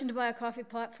 Motion to buy a coffee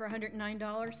pot for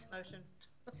 $109. Motion.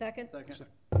 Second? Second.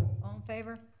 All in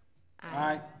favor? All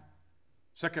right.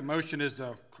 Second motion is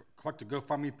to collect a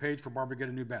GoFundMe page for Barbara to get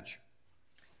a new bench.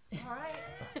 All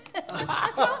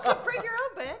right. Well, come bring your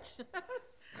own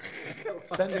bench.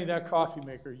 Send me that coffee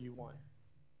maker you want.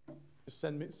 Just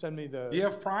send me the. Do you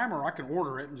have Prime, or I can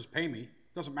order it and just pay me?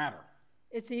 Doesn't matter.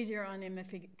 It's easier on him if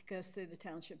he goes through the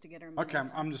township to get our money. Okay,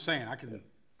 I'm just saying, I can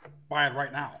buy it right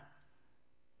now.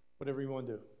 Whatever you want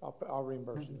to do, I'll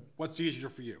reimburse you. What's easier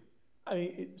for you? I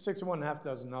mean, 6 of one, half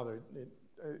dozen another.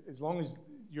 As long as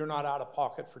you're not out of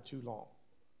pocket for too long,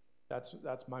 that's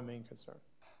my main concern.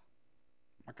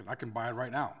 I can buy it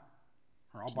right now,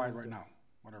 or I'll buy it right now,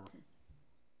 whatever.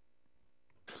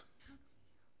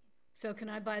 So can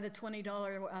I buy the $20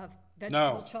 vegetable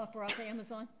No. chopper off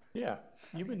Amazon? Yeah,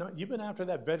 you've been after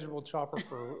that vegetable chopper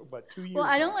for what 2 years? Well,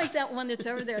 I now. don't like that one that's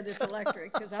over there that's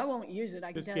electric, because I won't use it. I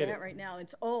can Just tell you get that it. right now.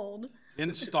 It's old.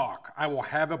 In stock. I will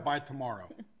have it by tomorrow.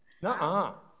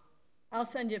 Nuh-uh. I'll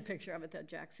send you a picture of it though,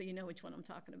 Jack, so you know which one I'm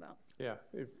talking about. Yeah,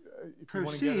 if you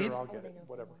want to get Proceed. her, I'll get it.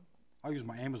 Whatever. I'll use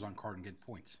my Amazon card and get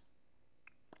points.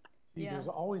 See, Yeah. there's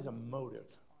always a motive.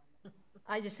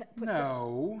 I just put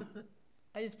No.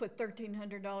 I just put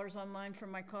 $1,300 on mine for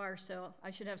my car, so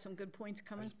I should have some good points I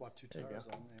coming. just bought 2 tires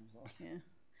on Amazon. Yeah.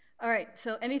 All right,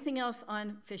 so anything else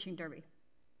on fishing derby?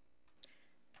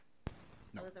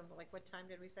 Other than, like, what time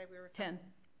did we say we were? 10.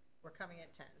 We're coming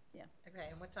at 10. Yeah. Okay,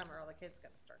 and what time are all the kids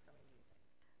gonna start coming, do you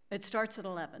think? It starts at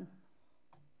 11,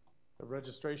 The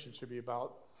registration should be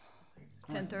about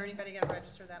 10:30. Everybody gotta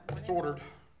register that morning? It's ordered.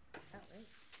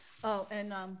 Oh, and,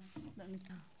 let me,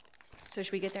 So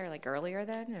should we get there like earlier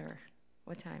then, or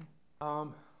what time?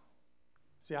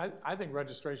 See, I think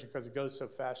registration, because it goes so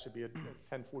fast, should be at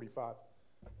 10:45.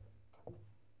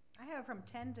 I have from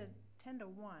 10 to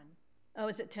 1. oh,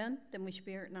 is it 10? Then we should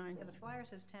be here at 9. Yeah, the flyer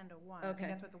says 10 to 1. I Okay. think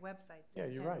that's what the website says. Yeah,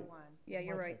 you're 10 to right. 1. Yeah,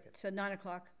 you're my right. thinking. So 9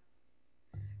 o'clock.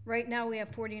 Right now, we have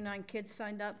 49 kids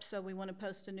signed up, so we want to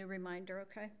post a new reminder,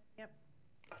 okay? Yep.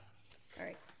 All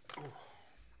right.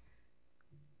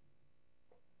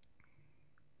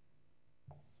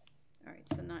 All right,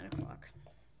 so 9 o'clock.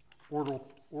 Order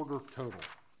total,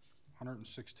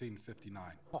 $116.59.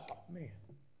 Oh, man.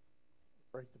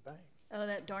 Break the bank. Oh,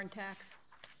 that darn tax.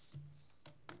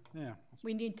 Yeah.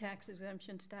 We need tax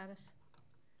exemption status.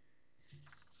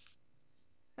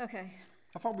 Okay,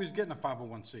 I thought we was getting a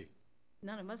 501c.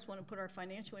 none of us want to put our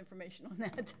financial information on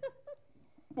that.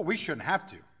 Well, we shouldn't have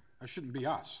to. That shouldn't be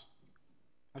us.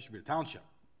 That should be the township.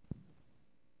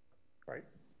 Right?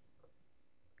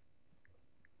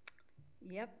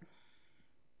 Yep.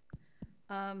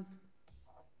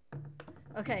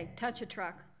 Okay, Touch a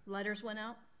Truck. Letters went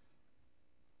out?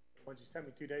 What you sent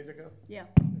me 2 days ago? Yeah.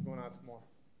 They're going out tomorrow.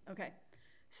 Okay.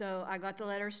 So I got the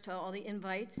letters to all the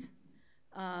invites.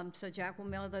 So Jack will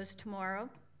mail those tomorrow.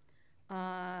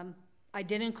 I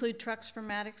did include Trucks for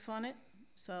Maddox on it,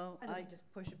 so I think we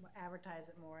just push it, advertise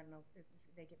it more, and if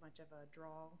they get much of a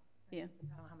draw. Yeah. I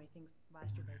don't know how many things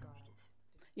last year they got.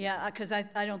 yeah, because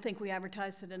I don't think we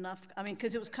advertised it enough. I mean,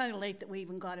 because it was kind of late that we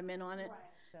even got him in on it.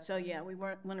 So yeah, we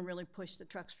want to really push the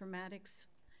Trucks for Maddox,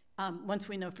 once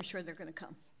we know for sure they're going to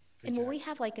come. And will we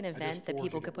have like an just event that forwarded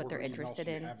people you could the put their order email interested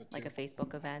so you in, have it like a too.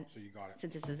 Facebook event? So you got it.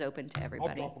 Since this is open to I'll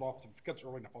everybody. drop it off, if it gets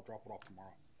early enough, I'll drop it off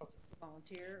tomorrow.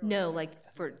 Volunteer? No, like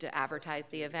to advertise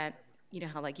the event, you know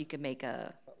how like you could make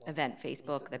a event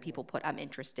Facebook that people put, I'm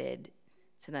interested,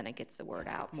 so then it gets the word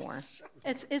out more.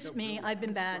 It's me. I've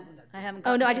been bad. I haven't.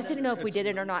 Oh, no, I gotten just to didn't know if we did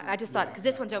it or not. I just thought, because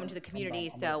this one's open to the community,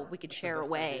 so we could share a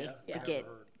way to get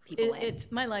people in.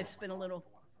 It's my life's been a little.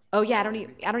 Oh, yeah, I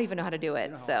don't even know how to do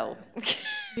it, so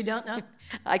You don't know?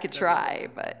 I could try,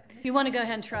 but You want to go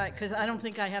ahead and try it because I don't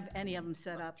think I have any of them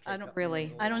set up. I don't.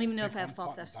 really. I don't even know if I have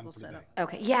Fall Festival set up.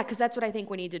 Okay, yeah, because that's what I think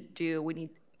we need to do. We need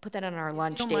to put that on our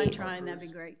lunch Don't mind date. trying, that'd be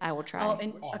great. I will try. Oh,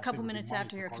 and Oh, I a think couple it'd be minutes money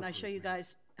after for here, can I car show you cruise.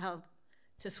 guys how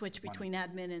to switch between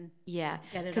admin and, Yeah,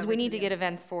 Get it because over we to need to the- get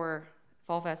events for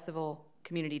Fall Festival,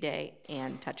 Community Day,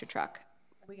 and Touch a Truck,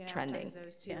 We can trending. advertise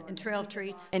those two yeah, on and the Trail of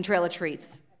Treats, and Trail of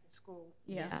Treats. school.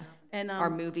 yeah. Yeah. And, Our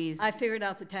movies. I figured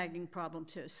out the tagging problem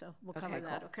too, so we'll cover Okay,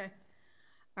 that, cool. okay?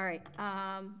 All right,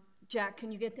 Jack,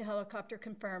 can you get the helicopter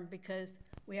confirmed? Because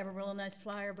we have a real nice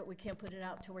flyer, but we can't put it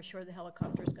out till we're sure the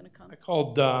helicopter's gonna come. I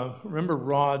called, remember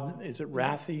Rod, is it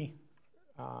Rathy?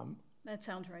 That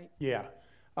sounds right. Yeah.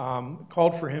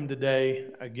 Called for him today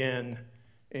again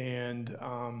and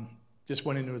just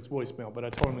went into his voicemail. But I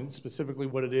told him specifically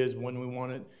what it is, when we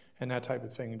want it, and that type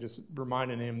of thing, and just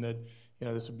reminding him that, you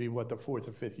know, this would be, what, the 4th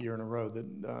or 5th year in a row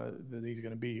that he's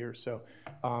going to be here. So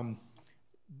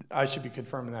I should be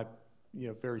confirming that, you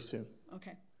know, very soon.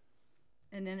 Okay.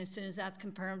 And then as soon as that's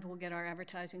confirmed, we'll get our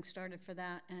advertising started for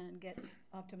that and get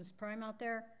Optimus Prime out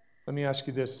there. Let me ask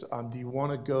you this. Do you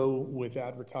want to go with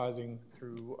advertising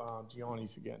through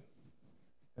Gianni's again?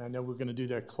 And I know we're going to do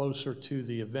that closer to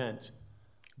the event,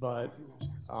 but,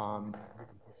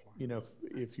 you know,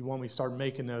 if you want me to start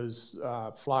making those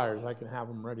flyers, I can have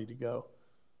them ready to go.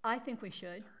 I think we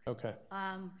should. Okay.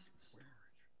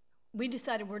 We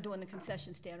decided we're doing the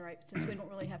concession stand, right, since we don't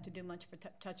really have to do much for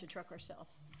Touch a Truck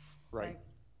ourselves. Right.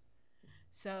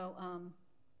 So,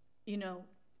 you know,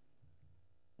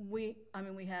 we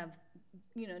have,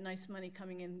 you know, nice money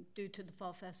coming in due to the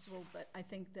Fall Festival, but I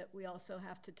think that we also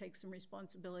have to take some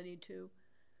responsibility to,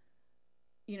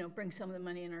 you know, bring some of the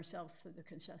money in ourselves for the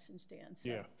concession stand. So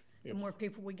Yeah. the more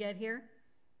people we get here,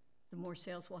 the more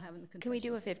sales we'll have in the concession. Can we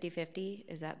do a 50-50?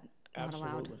 Is that not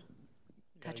allowed? Absolutely.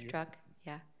 Touch a Truck?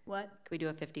 Yeah. What? Can we do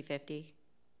a 50-50?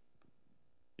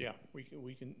 Yeah, we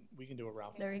can do a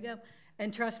route. There you go.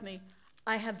 And trust me,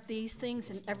 I have these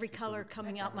things in every color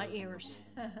coming out my ears.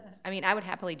 I mean, I would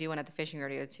happily do one at the fishing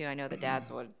rodeo too. I know the dads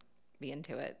would be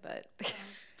into it, but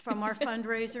From our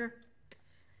fundraiser,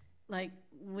 like,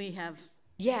 we have,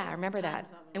 yeah, I remember that. Tons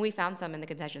of 'em. And we found some in the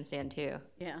concession stand too.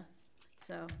 yeah,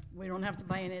 so we don't have to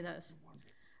buy any of those.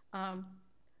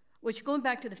 Which, going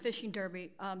back to the fishing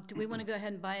derby, do we want to go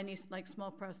ahead and buy any, like,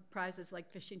 small prizes, like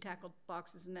fishing tackle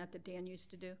boxes and that Dan used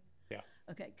to do? Yeah.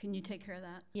 Okay, can you take care of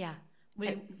that? Yeah.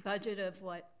 Budget of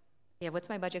what? Yeah, what's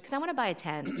my budget? Because I want to buy a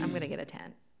tent. I'm going to get a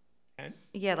tent. And,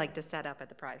 Yeah, like to set up at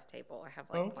the prize table. I have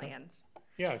like Oh, okay. plans.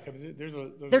 yeah, because there's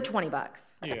They're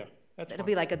 $20. yeah, that's It'll fine.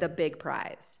 be like the big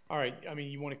prize. All right, I mean,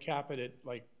 you want to cap it at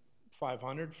like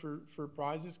 500 for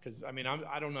prizes? Because, I mean,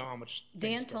 I don't know how much. Dan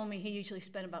things go- told me he usually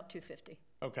spent about $250.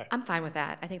 Okay, I'm fine with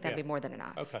that. I think that'd Yeah. be more than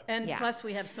enough. okay. And Yeah. plus,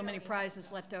 we have so many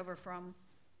prizes left over from,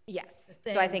 Yes.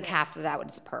 thing So I think that- half of that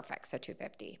was perfect. So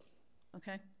 250.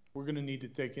 okay? We're going to need to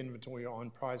take inventory on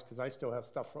prize because I still have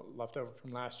stuff left over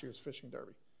from last year's fishing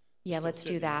derby. Yeah, let's do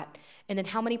sitting. that. And then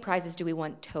how many prizes do we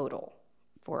want total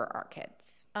for our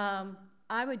kids?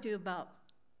 I would do about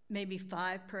maybe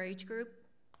 5 per age group.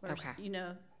 Or, Okay. you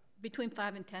know, between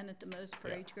 5 and 10 at the most per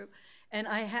Yeah. age group. And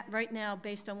right now,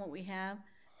 based on what we have,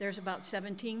 there's about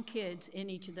 17 kids in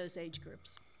each of those age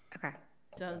groups. Okay.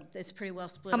 So it's pretty well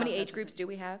split How up. many That's age groups do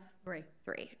we have? 3.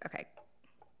 3. Okay.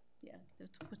 Yeah,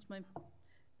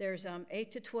 there's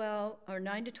 8 to 12, or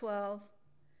 9 to 12,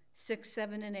 6,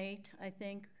 7, and 8, I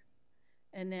think,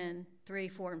 and then 3,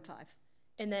 4, and 5.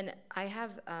 And then I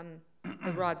have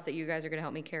the rods that you guys are going to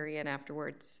help me carry in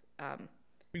afterwards.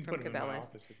 We can From put them in my Cabela's.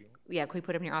 office if you want. Yeah, can we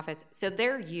put them in your office? So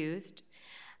they're used.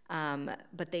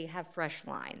 But they have fresh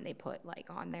line they put like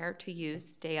on there to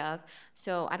use day of.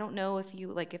 So I don't know if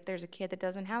you, like, if there's a kid that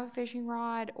doesn't have a fishing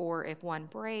rod or if one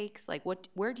breaks, like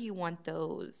where do you want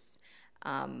those?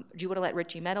 Do you want to let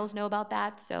Richie Meadows know about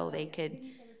that so they could?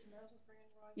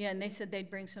 Yeah, and they said they'd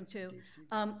bring some too.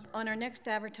 On our next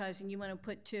advertising, you want to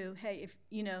put too, hey,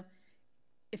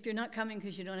 if you're not coming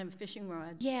because you don't have a fishing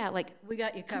rod, Yeah, like, we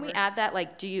got you can we covered. add that?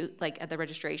 Like, do you, like, at the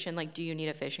registration, like, do you need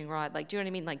a fishing rod? Like, do you know what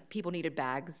I mean? Like, people needed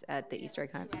bags at the Easter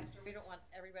egg hunt. We don't want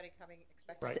everybody coming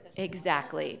expecting.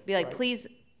 Exactly. Be like, please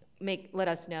let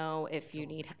us know if you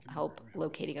need help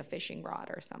locating a fishing rod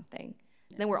or something.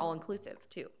 Then we're all inclusive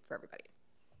too for everybody.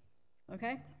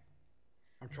 Okay?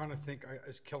 I'm trying to think,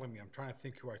 it's killing me. I'm trying to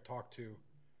think who I talked to.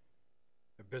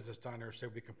 The business down there said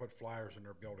we can put flyers in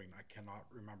their building. I cannot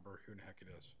remember who in the heck it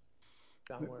is.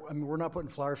 I mean, we're not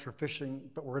putting flyers for fishing,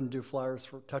 but we're gonna do flyers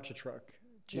for Touch a Truck,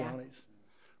 Yeah. Gianni's.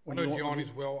 I know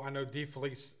Gianni's will. I know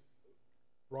DeFelice,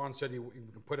 Ron said he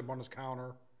can put him on his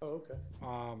counter. Oh, okay.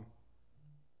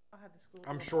 I'll have the school.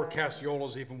 I'm sure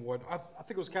Cassiola's even would. I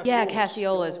think it was Cassiola's. Yeah,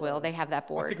 Cassiola's will. They have that I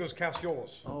board. think it was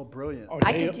Cassiola's. Oh, brilliant.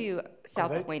 I could do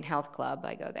South they- Point Health Club.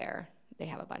 I go there. They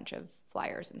have a bunch of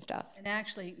flyers and stuff. And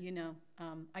actually,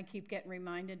 I keep getting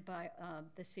reminded by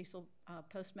the Cecil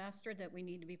postmaster that we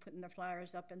need to be putting the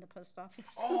flyers up in the post office.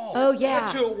 Oh, yeah.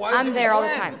 That's who it was. It I'm was there all the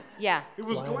Glenn. time. Yeah. It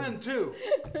was Glenn too.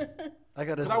 I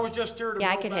got Because I was just there to Yeah,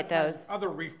 I mail could hit back my those. other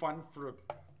refund for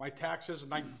my taxes,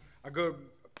 and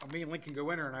me and Lincoln go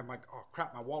in there, and I'm like, oh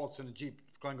crap, my wallet's in the Jeep.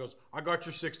 Glenn goes, I got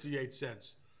your 68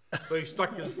 cents. So he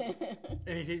stuck his,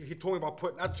 and he told me about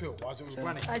putting, that's who it was. It was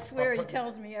Glenn. I swear he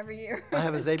tells me every year. I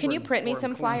have his apron. Can you print me for him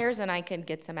some clean. flyers and I can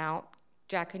get some out?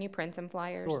 Jack, can you print some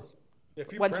flyers? Sure.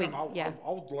 If you Once print we- them, yeah.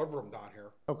 I'll deliver them down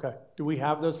here. Okay. Do we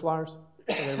have those flyers?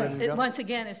 Are they ready to go? Once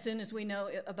again, as soon as we know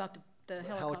about the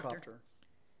helicopter. Helicopter.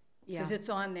 Yeah. Because it's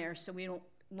on there, so we don't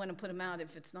want to put them out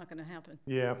if it's not going to happen.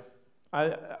 Yeah.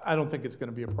 I don't think it's going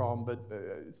to be a problem, but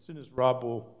as soon as Rob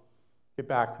will get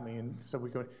back to me, and so we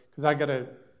go, because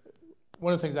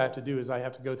one of the things I have to do is I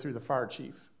have to go through the fire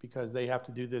chief because they have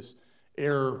to do this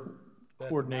air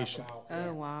coordination.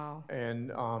 Oh, wow.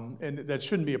 And that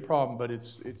shouldn't be a problem, but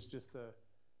it's just the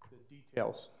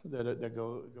details that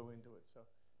go into it. So,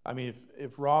 I mean,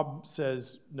 if Rob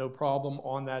says no problem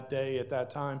on that day at that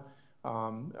time,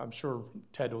 I'm sure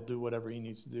Ted will do whatever he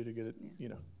needs to do to get it,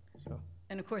 so,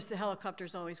 And of course, the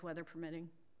helicopter's always weather permitting,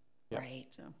 Yeah. Right.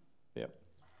 so. yeah.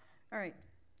 All right.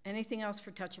 Anything else for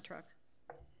Touch a Truck?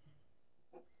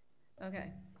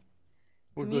 Okay.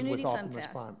 We're good Community with Fun Optimus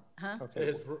Fest. Prime. Huh? Okay,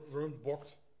 His room's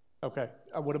booked. okay.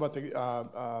 What about the,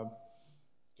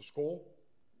 The school?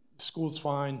 school's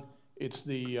fine, it's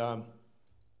the,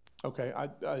 okay,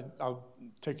 I'll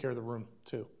take care of the room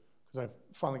too, because I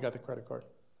finally got the credit card.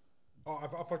 Oh, I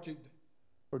thought you.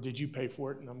 Or did you pay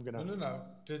for it and I'm No, gonna, no.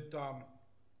 Did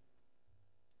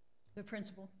The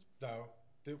principal. no?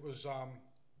 It was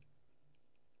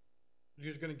you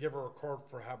was gonna give her a card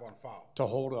for have on file. to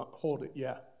hold it,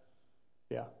 yeah,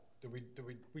 yeah,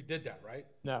 We did that, right?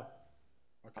 no.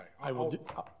 Okay.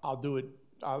 I'll do it,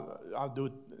 I'll do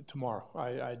it tomorrow.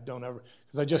 I don't ever,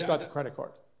 because I just got the credit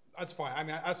card. That's fine. I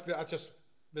mean, that's just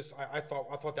this. I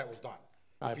thought that was done.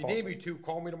 I If you need me to,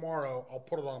 call me tomorrow. I'll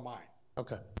put it on mine.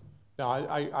 Okay. No,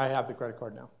 I have the credit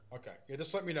card now. Okay. Yeah,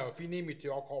 just let me know if you need me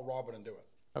to. I'll call Robin and do it.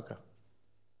 Okay.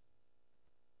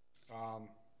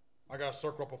 I got to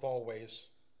circle up with Always.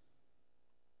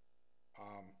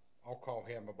 I'll call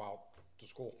him about the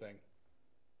school thing.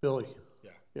 Billy,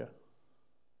 Yeah. yeah,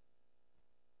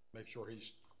 Make sure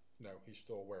he's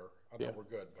still aware. I know Yeah. we're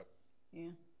good, but Yeah.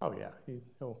 oh yeah,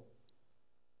 he'll,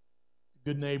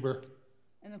 good neighbor.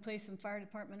 And the police and fire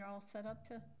department are all set up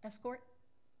to escort?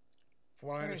 from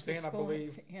what I Or is the understand, I school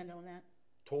believe handling that?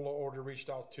 Tola already reached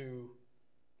out to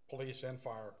police and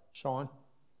fire Sean?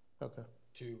 Okay.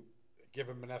 to give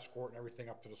him an escort and everything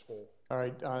up to the school. All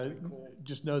right,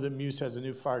 just know that Muse has a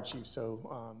new fire chief,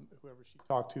 so whoever she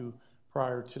talked to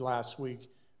prior to last week,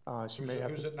 she may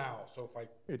have, Who's it now? So if I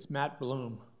it's Matt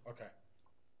Bloom. okay.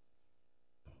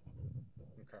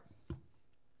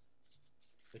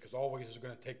 Because Always is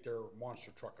going to take their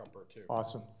monster truck up there too.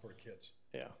 Awesome. For the kids.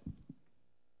 Yeah.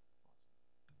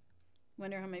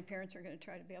 Wonder how many parents are going to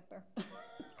try to be up there.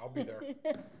 I'll be there.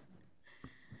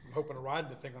 I'm hoping to ride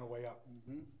the thing on the way up.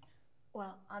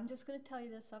 Well, I'm just going to tell you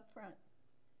this up front.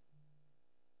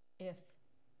 If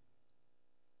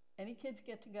any kids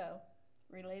get to go,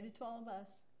 related to all of us,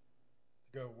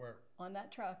 Go where? on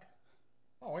that truck,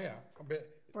 Oh yeah, I bet.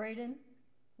 Braden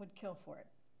would kill for it.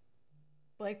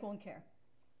 Blake won't care.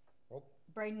 Well,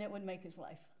 Braden, it would make his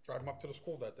life. drive them up to the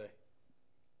school that day.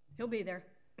 He'll be there.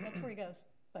 That's where he goes.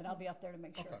 But I'll be up there to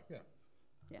make sure. Okay, yeah.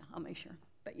 Yeah, I'll make sure.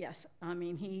 But yes, I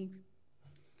mean, he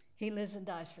lives and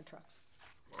dies for trucks.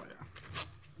 Oh,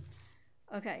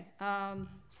 yeah. Okay, of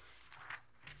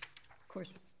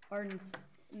course, Arden's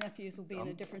nephews will be in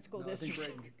a different school No, I think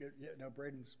district. Braden's good. Yeah, no,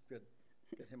 Braden's good.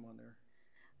 Get him on there.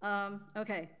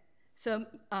 Okay, so,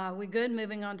 we good,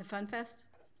 moving on to Fun Fest?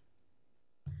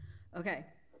 Okay,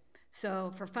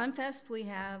 so for Fun Fest, we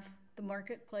have the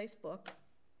Marketplace book,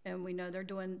 and we know they're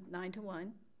doing 9 to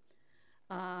 1.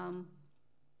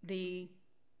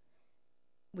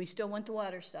 We still want the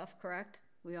water stuff, correct?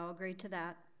 We all agreed to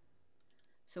that.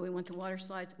 So we went to water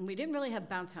slides, and we didn't really have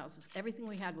bounce houses. Everything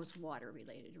we had was water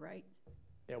related, right?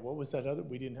 Yeah, what was that other,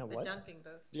 we didn't have The what? dunking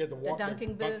booth. Yeah, the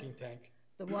dunking booth. dunking tank.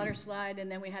 The water slide, and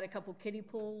then we had a couple kiddie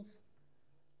pools.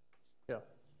 Yeah.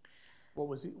 What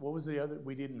was the other,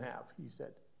 we didn't have, you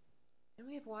said? Didn't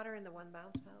we have water in the one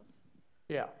bounce house?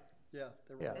 Yeah, Yeah,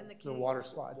 there were yeah, And the the kiddie water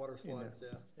slide. water in there. slides,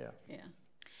 yeah. Yeah, Yeah.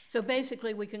 So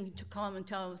basically, we can call them and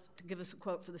tell us to give us a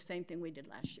quote for the same thing we did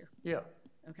last year. yeah,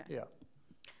 Okay. yeah.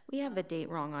 We have the date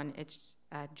wrong on, it's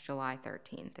July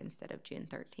 13th instead of June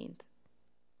 13th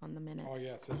on the minutes. Oh,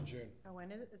 yeah, it says June. Oh, when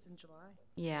is it? It's in July.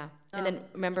 Yeah, and then,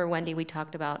 remember Wendy, we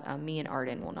talked about, me and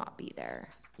Arden will not be there.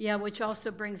 Yeah, which also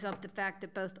brings up the fact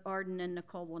that both Arden and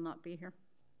Nicole will not be here.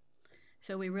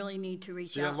 So we really need to reach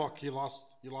See, out. look, you lost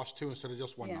 2 instead of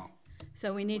just 1 Yeah. now.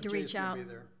 So we need to Well, reach Jason will out be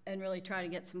there. and really try to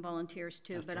get some volunteers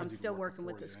too, That's but why I I'm did still work working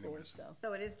with the before you anyways. schools, so,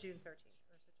 So it is June 13th.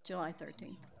 July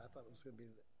 13th. I thought it was gonna be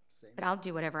the same. But I'll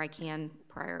do whatever I can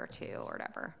prior to or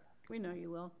whatever. We know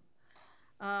you will.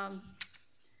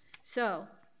 So,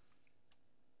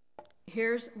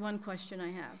 here's one question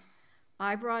I have.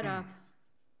 I brought up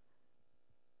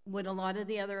what a lot of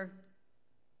the other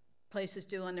places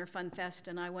do on their Fun Fest,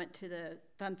 and I went to the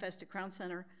Fun Fest at Crown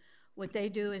Center. What they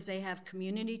do is they have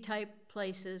community-type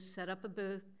places, set up a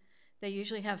booth. They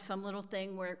usually have some little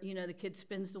thing where, you know, the kid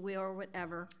spins the wheel or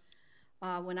whatever.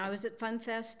 When I was at Fun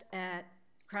Fest at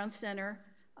Crown Center,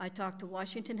 I talked to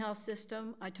Washington Health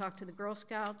System, I talked to the Girl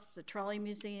Scouts, the Trolley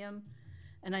Museum,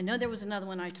 and I know there was another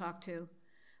one I talked to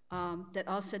that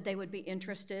all said they would be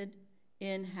interested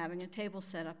in having a table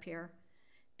set up here.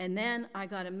 And then I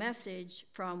got a message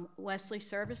from Wesley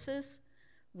Services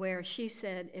where she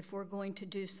said if we're going to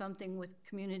do something with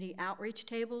community outreach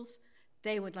tables,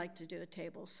 they would like to do a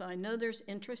table. So I know there's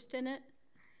interest in it.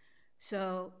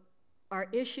 So our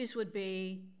issues would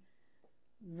be,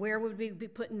 where would we be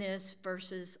putting this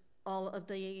versus all of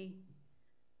the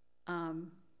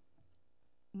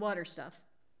water stuff?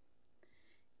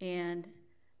 And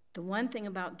the one thing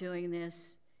about doing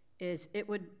this is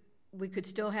we could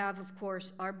still have, of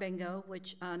course, our bingo,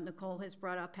 which Nicole has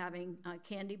brought up, having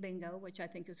candy bingo, which I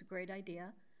think is a great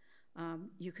idea.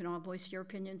 You can all voice your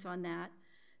opinions on that.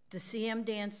 The CM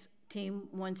dance team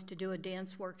wants to do a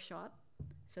dance workshop,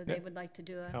 so they would like to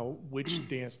do a Now, which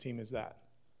dance team is that?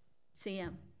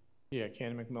 CM, Yeah,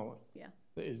 Cannon McMillan. yeah.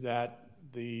 Is that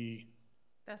the,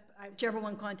 That's, Whichever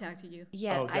one contacted you.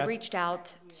 Yeah, Oh, I that's- reached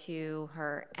out to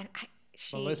her, and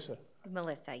Melissa?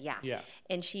 Melissa, yeah. Yeah.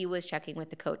 And she was checking with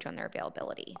the coach on their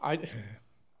availability.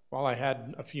 While I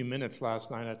had a few minutes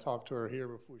last night, I talked to her here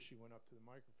before she went up to the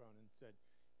microphone and said,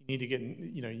 you need to get,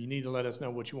 you need to let us know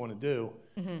what you want to do.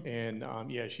 Mm-hmm.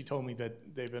 And, yeah, she told me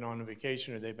that they've been on a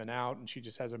vacation or they've been out and she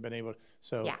just hasn't been able,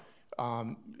 so. Yeah.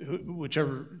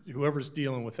 Whoever's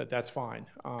dealing with it, that's fine.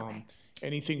 Okay.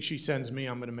 Anything she sends me,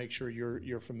 I'm gonna make sure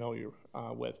you're familiar,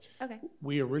 with. Okay.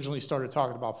 We originally started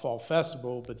talking about Fall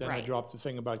Festival, but then I Right. dropped the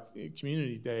thing about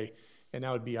Community Day, and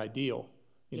that would be ideal,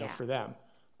 Yeah. for them.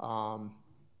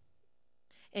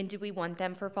 And do we want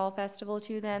them for Fall Festival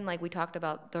too then? Like we talked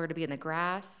about, they're to be in the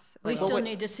grass? We Like, still what-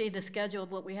 need to see the schedule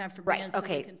of what we have for Right, bands so we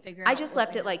okay. can figure out. I just what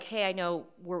left they- it like, hey, I know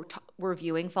we're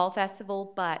viewing Fall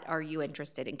Festival, but are you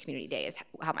interested in Community Day is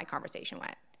how my conversation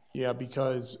went. Yeah,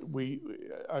 because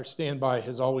our standby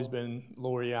has always been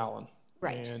Lori Allen.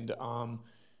 Right. And,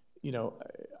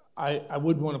 I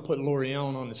would want to put Lori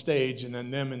Allen on the stage and then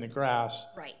them in the grass.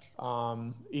 Right.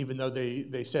 Even though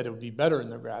they said it would be better in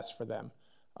the grass for them.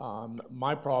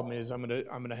 My problem is I'm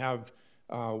gonna have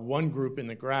one group in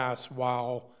the grass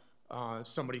while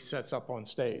somebody sets up on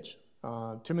stage.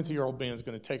 Timothy Earl Band is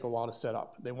gonna take a while to set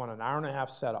up. They want an hour and a half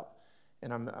setup,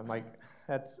 and I'm like,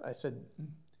 I said,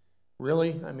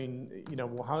 really? I mean,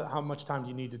 well, how much time do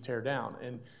you need to tear down?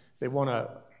 And they want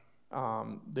to.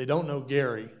 They don't know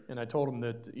Gary, and I told them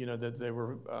that that they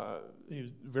were he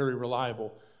was very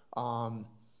reliable.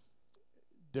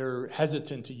 They're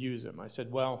hesitant to use him. I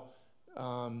said, well,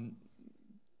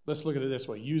 let's look at it this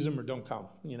way: use them or don't come.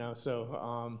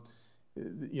 So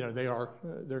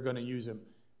they're going to use him.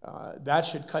 That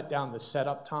should cut down the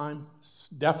setup time,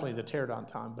 definitely the teardown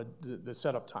time, but the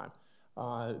setup time.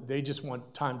 They just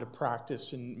want time to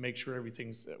practice and make sure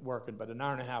everything's working, but an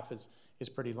hour and a half is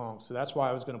pretty long. So that's why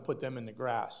I was gonna put them in the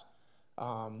grass.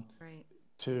 Right.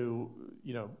 To,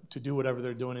 to do whatever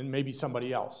they're doing, and maybe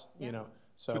somebody else, So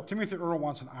so. Timothy Earl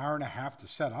wants an hour and a half to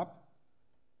set up?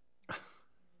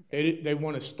 They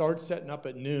want to start setting up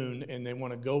at noon, and they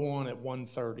want to go on at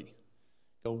 1:30.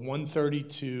 Go 1:30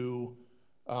 to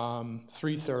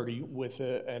 3:30 with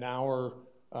an hour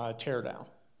tear down.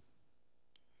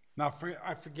 Now,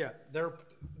 I forget,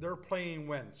 they're playing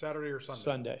when, Saturday or Sunday?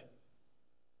 Sunday.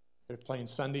 They're playing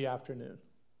Sunday afternoon.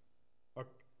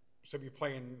 So you're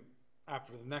playing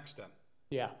after the next then?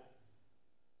 Yeah.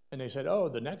 And they said, oh,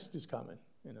 the next is coming.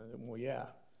 Well, yeah.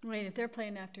 Wait, if they're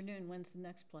playing afternoon, when's the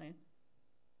next play?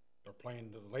 They're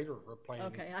playing later, or playing.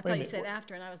 Okay, I a thought you minute, said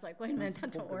after, and I was like, wait a minute,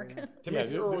 that don't work.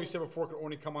 Timothy Yeah, Earl, you said before, could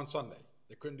only come on Sunday.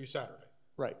 They couldn't do Saturday.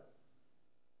 Right,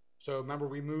 So remember,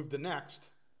 we moved the next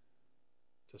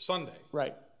to Sunday.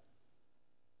 right.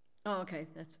 Oh, okay,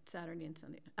 that's Saturday and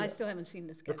Sunday. I still haven't seen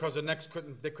the schedule. Because the next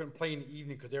they couldn't play in the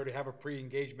evening because they already have a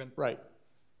pre-engagement Right,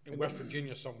 in West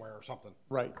Virginia somewhere or something.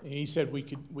 right. And he said we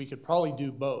could probably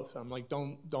do both. I'm like,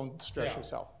 don't stress Yeah.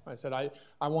 yourself. I said,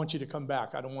 I want you to come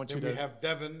back. I don't want you Then we to. have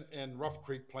Devon and Rough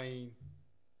Creek playing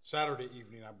Saturday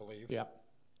evening, I believe. Yeah.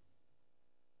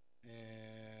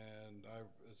 And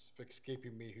it's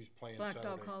escaping me who's playing Black Saturday.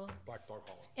 Dog Hollow. Black Dog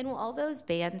Hollow. And will all those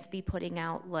bands be putting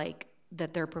out like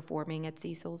that they're performing at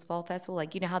Cecil's Fall Festival?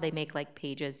 Like, you know how they make like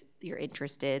pages, you're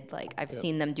interested, like I've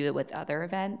seen them do it with other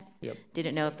events. Yep.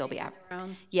 Didn't know if they'll be out.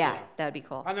 Around. Yeah, that'd be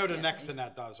cool. I know the next in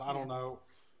that does. I don't know.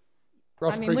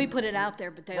 Rough I mean, Creek- we put it out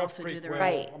there, but they Rough also Creek do their will. own.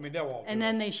 Right. I mean, they'll all. And do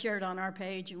then it. they share it on our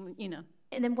page, and,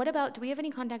 And then what about, do we have any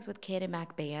contacts with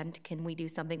Mac Band? Can we do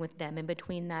something with them in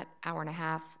between that hour and a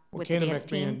half with the dance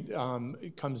team? Band,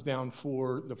 it comes down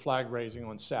for the flag raising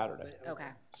on Saturday. Okay.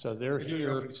 So they're They do the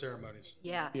here. opening ceremonies.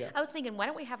 Yeah. Yeah. I was thinking, why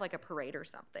don't we have like a parade or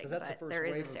something? 'Cause that's the But first there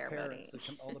is a wave of ceremony. parents. They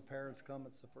come- All the parents come,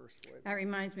 it's the first wave. that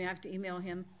reminds me, I have to email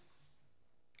him.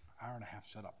 Hour and a half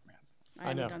set up, man. I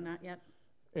haven't know. done that yet.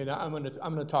 And I'm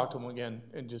gonna talk to them again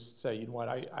and just say, you know what,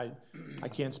 I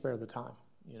can't spare the time,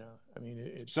 I mean,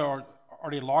 it's, So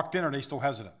are they locked in or are they still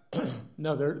hesitant?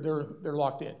 no, they're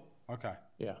locked in, Okay.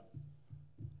 yeah.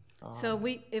 So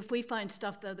if we find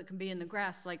stuff though that can be in the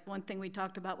grass, like one thing we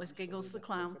talked about was Giggles the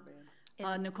Clown.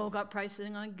 Nicole got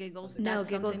pricing on Giggles. No,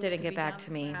 That's Giggles something that didn't could get be back done to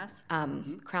in me. the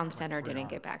grass? Crown Center didn't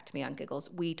get back to me on Giggles.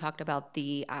 We talked about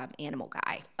the animal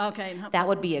guy. Okay, and That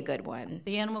would be a good one.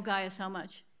 the animal guy is how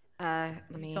much? Let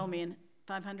me. Told me in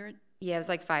 500? Yeah, it was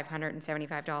like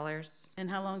 $575. And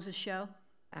how long's the show?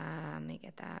 Let me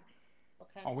get that.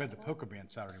 Oh, we have the polka band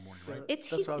Saturday morning, right? It's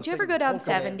That's what I was did you ever thinking, go down polka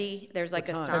band. 70? There's like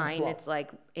a time? sign. 12. It's like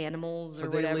animals So or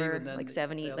they leave whatever, and then like the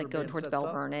 70, other like going band towards sets Bell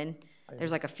up? Vernon.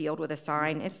 There's like a field with a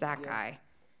sign. It's that guy.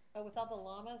 Oh, with all the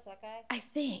llamas, that guy? I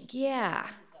think. Yeah.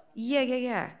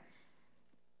 Yeah.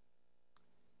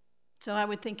 So I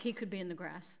would think he could be in the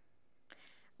grass.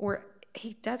 Or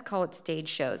he does call it stage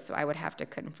shows, so I would have to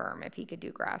confirm if he could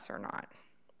do grass or not.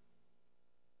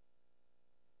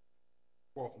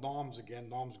 Well, if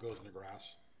Noms goes in the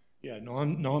grass. Yeah,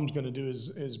 Norm's gonna do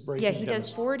his breaking. Yeah, he does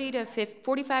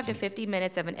 45 to 50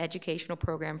 minutes of an educational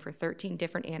program for 13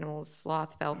 different animals,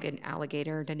 sloth, falcon,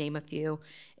 alligator, to name a few.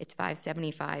 It's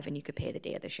 $575, and you could pay the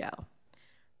day of the show.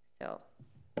 So,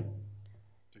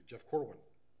 Like Jeff Corwin.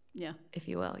 Yeah. if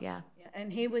you will, yeah. Yeah,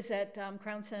 and he was at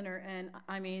Crown Center, and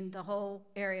I mean, the whole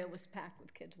area was packed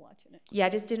with kids watching it. Yeah, I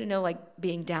just didn't know, like,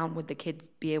 being down would the kids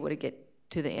be able to get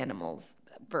to the animals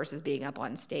versus being up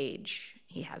on stage.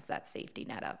 He has that safety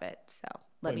net of it. So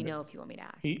let me know if you want me to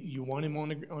ask. You want him on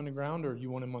the ground, or you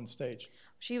want him on stage?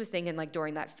 She was thinking like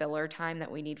during that filler time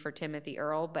that we need for Timothy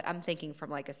Earl, but I'm thinking from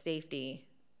like a safety,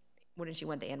 wouldn't she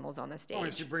want the animals on the Oh, is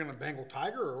stage? he bringing a Bengal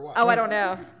tiger or what? Oh, I don't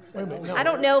know. Wait a minute, no. I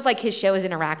don't know if like his show is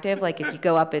interactive, like if you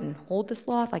go up and hold the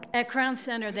sloth, like, At Crown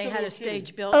Center, they had a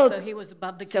stage built, Oh, so he was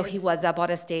above the kids. so he was up on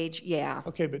a stage, yeah.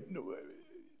 Okay, but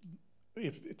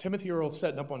if Timothy Earl's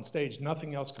setting up on stage,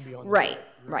 nothing else can be on. the Right, stage.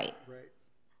 right.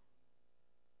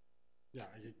 Yeah,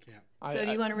 you can't. So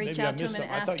do you wanna reach maybe I out to missed him and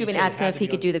something. I ask thought Do you you want me to said ask him had if he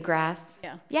to could go do the grass?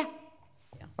 Yeah. Yeah,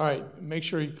 All right, make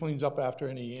sure he cleans up after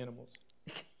any animals.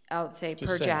 I would say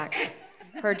Just per saying.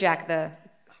 Jack, the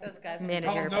Those guys. Tell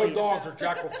manager, him no please. dogs or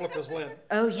Jack will flip his lid.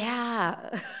 Oh, yeah.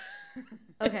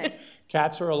 Okay,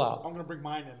 Cats are allowed. I'm gonna bring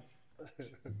mine in.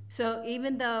 so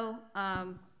even though,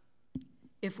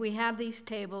 if we have these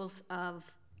tables of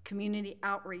community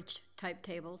outreach type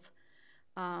tables,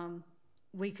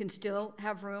 we can still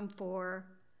have room for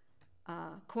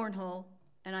cornhole,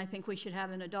 and I think we should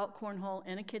have an adult cornhole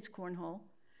and a kid's cornhole.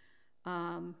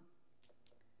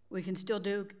 We can still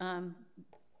do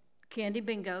Candy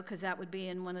bingo, because that would be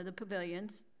in one of the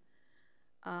pavilions.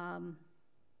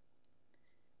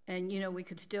 And, you know, we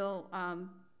could still,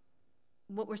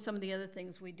 what were some of the other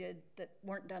things we did that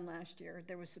weren't done last year?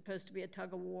 There was supposed to be a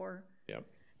tug of war. Yep.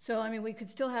 So, I mean, we could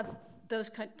still have those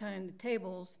kind of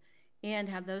tables and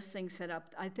have those things set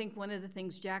up. I think one of the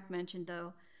things Jack mentioned,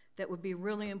 though, that would be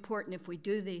really important if we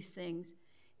do these things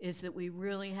is that we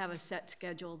really have a set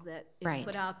schedule that is Right.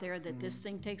 put out there, that this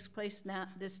thing takes place now,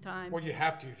 this time. Well, you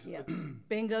have to. Yeah.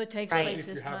 Bingo takes Right. place If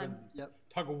this you're having time. Yep.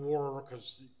 tug of war,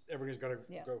 because everybody's got to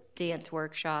Yeah. go. Dance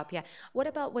workshop, yeah. What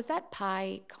about, was that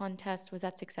pie contest, was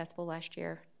that successful last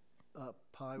year?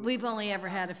 Pie. We've only ever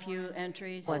had a few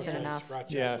entries. Was it Yeah. enough?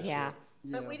 Scratch Yeah. that. Yeah.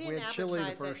 But we didn't had chili the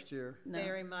advertise first year. it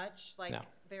very much, like, No.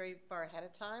 very far ahead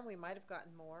of time. We might have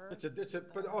gotten more.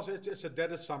 But also it's a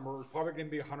dead of summer. It's probably going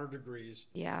to be 100 degrees.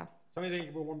 Yeah. Somebody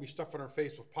will want to be stuffing their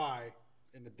face with pie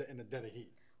in the dead of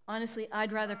heat. Honestly,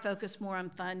 I'd rather focus more on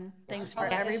fun things for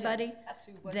Politicians, everybody that's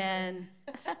who would. than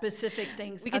specific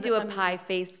things. We could Other- do I a mean, pie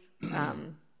face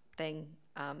thing,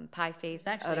 pie face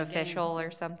actually a game. artificial or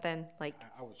something, like,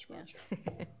 I would scratch out.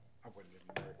 I wouldn't even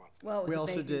worry about that. Well, it We was a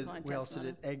also baking did, contest, we also not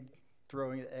a- did egg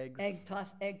throwing at eggs. Egg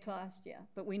tossed, yeah.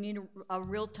 But we need a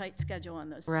real tight schedule on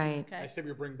those Right. things, okay? I say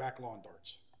we bring back lawn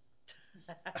darts.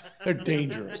 They're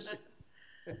dangerous.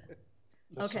 Just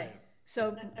Okay, saying.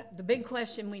 so the big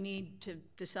question we need to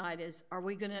decide is, are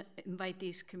we gonna invite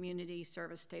these community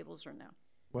service tables or no?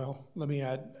 Well, let me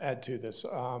add to this.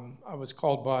 I was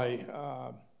called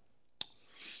by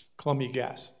Columbia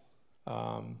Gas,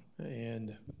 and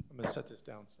I'm gonna set this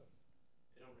down so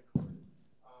they don't record it.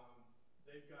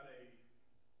 They've got a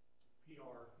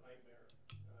PR nightmare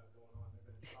going on. They're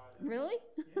gonna try to, Really?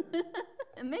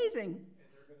 Amazing. and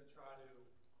they're gonna try to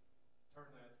turn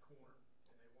that corner,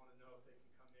 and they wanna know if they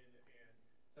can come in and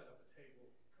set up a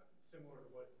table similar to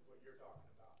what you're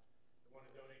talking about. They wanna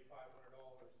donate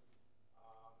 $500,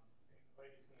 and the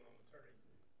lady's going on maternity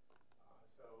leave.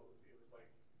 So it was like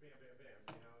bam, bam, bam,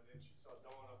 you know, and then she saw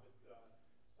Dawn up at,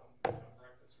 some,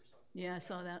 breakfast or something. Yeah, I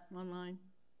saw that online.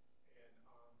 And,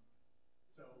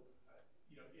 so,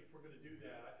 you know, if we're gonna do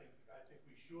that, I think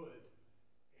we should,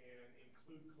 and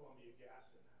include Columbia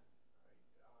Gas in that,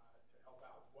 right? To help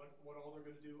out. What all they're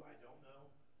gonna do, I don't know,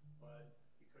 but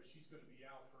because she's gonna be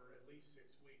out for at least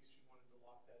 6 weeks, she wanted to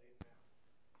lock that in now.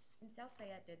 And South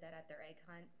Fayette did that at their egg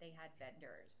hunt. They had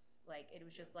vendors. Like, it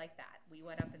was just like that. We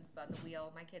went up and spun the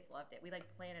wheel. My kids loved it. We like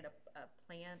planted a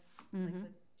plant,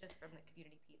 like, just from the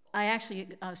community people. I actually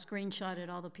screenshotted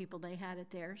all the people they had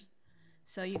at theirs.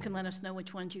 So you can let us know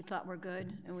which ones you thought were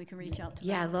good, and we can reach out to them.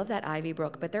 Yeah, I love that Ivy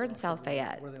Brook, but they're in South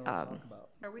Fayette. What do they want to talk about?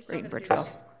 Are we still Right in gonna do Bridgeville.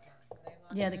 this?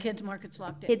 Yeah, the kids' market's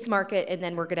locked in. Kids Market, and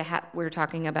then we're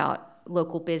talking about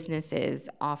local businesses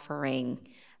offering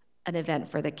an event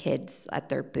for the kids at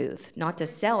their booth, not to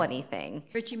sell anything.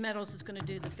 Richie Meadows is gonna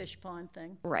do the fish pond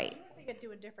thing. Right. We could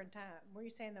do a different time. Were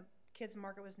you saying the kids'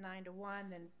 market was 9 to 1,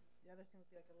 then the other thing would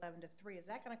be like 11 to 3? Is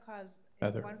that gonna cause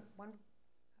Heather. one?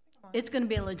 It's gonna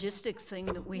be a logistics thing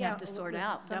that we have to Yeah, sort with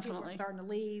out, some people are definitely. starting to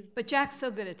leave. But Jack's so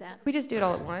good at that. We just do it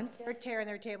all at once. They're tearing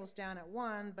their tables down at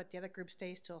 1, but the other group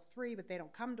stays till 3, but they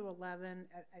don't come to 11.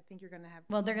 I think you're gonna have.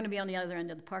 Well, they're gonna be on the other end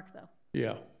of the park, though.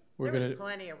 Yeah, we're There was gonna,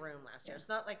 plenty of room last year. It's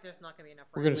not like there's not gonna be enough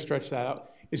we're room. gonna stretch that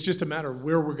out. It's just a matter of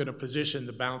where we're gonna position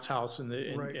the bounce house and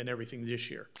Right. and everything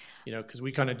this year. You know, because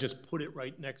we kind of just put it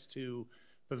right next to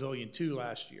Pavilion 2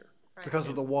 last year. Because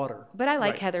of the water. But I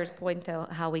like Right. Heather's point, though,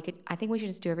 how I think we should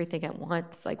just do everything at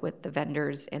once, like with the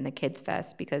vendors and the Kids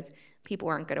Fest, because people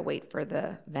aren't going to wait for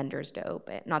the vendors to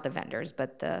open. Not the vendors,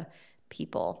 but the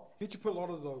people. Did you put a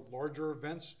lot of the larger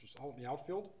events just out in the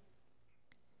outfield?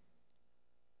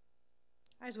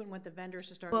 I just wouldn't want the vendors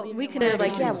to start Well, leaving. we at can 1. They're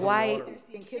like, yeah, They're why?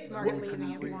 seeing kids' market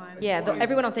leaving at 1. Yeah,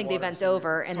 everyone will think the event's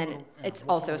over, and then it's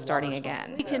also starting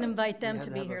again. We can invite them We had to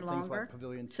to be have here things like longer.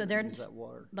 Pavilion So 2 they're use that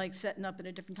water like setting up at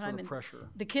a different for time. the and pressure.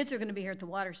 The kids are gonna be here at the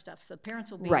water stuff, so parents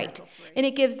will be here Right. till 3. And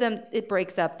it gives them, it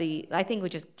breaks up I think we're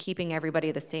just keeping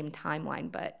everybody the same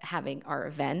timeline, but having our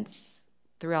events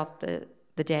throughout the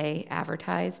day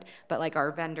advertised, but like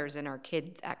our vendors and our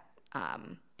kids,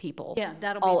 people. Yeah,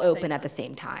 that'll be all the same open at the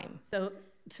same time.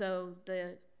 So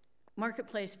the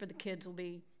marketplace for the kids will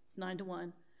be 9 to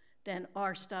 1. Then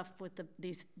our stuff with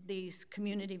these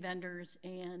community vendors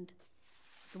and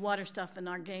the water stuff and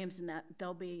our games and that,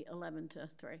 they'll be 11 to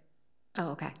 3, Oh,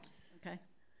 okay. okay?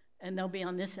 And they'll be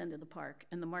on this end of the park,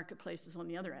 and the marketplace is on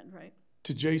the other end, right?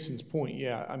 To Jason's point,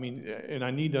 yeah, I mean, and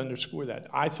I need to underscore that.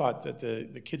 I thought that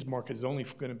the kids' market is only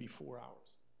gonna be 4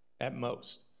 hours at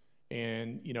most.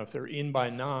 And, you know, if they're in by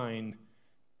 9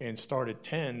 and start at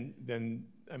 10, then,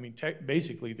 I mean,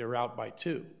 basically, they're out by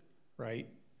 2, right?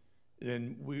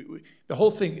 then the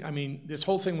whole thing, I mean, this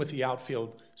whole thing with the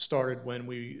outfield started when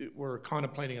we were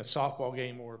contemplating a softball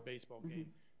game or a baseball game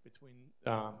between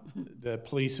the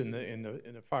police and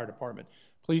the fire department.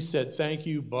 Police said, thank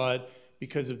you, but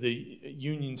because of the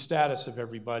union status of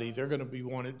everybody, they're going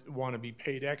to want to be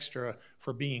paid extra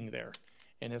for being there.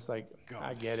 And it's like,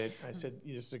 I get it. I said,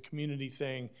 it's a community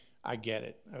thing. I get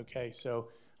it. Okay, so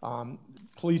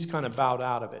police kind of bowed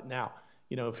out of it. Now,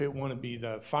 you know, if it want to be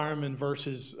the fireman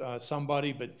versus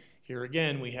somebody, but here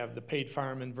again, we have the paid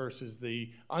fireman versus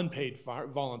the unpaid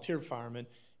volunteer fireman,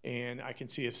 and I can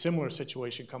see a similar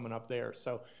situation coming up there.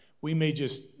 So we may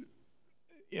just,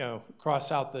 you know,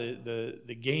 cross out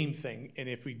the game thing, and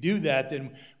if we do that,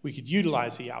 then we could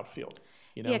utilize the outfield.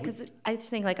 You know, Yeah, because I just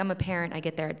think, like, I'm a parent, I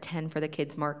get there at 10 for the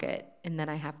kids' market, and then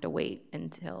I have to wait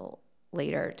until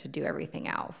later to do everything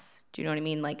else. Do you know what I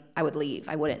mean? Like, I would leave.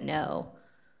 I wouldn't know.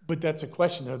 But that's a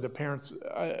question of the parents.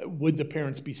 Would the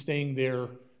parents be staying there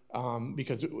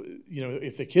because, you know,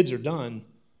 if the kids are done,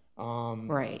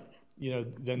 Right. you know,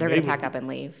 then They're they going to would- pack up and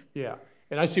leave. Yeah,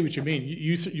 and I see what you mean.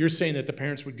 You're saying that the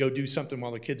parents would go do something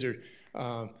while the kids are.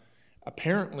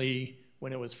 Apparently,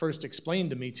 when it was first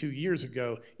explained to me 2 years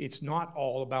ago, it's not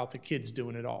all about the kids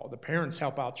doing it all. The parents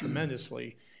help out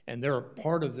tremendously, and they're a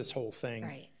part of this whole thing.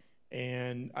 Right.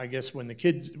 And I guess when the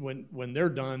kids, when they're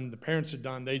done, the parents are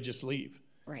done, they just leave.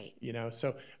 Right. You know,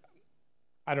 so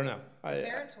I don't know.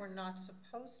 Parents were not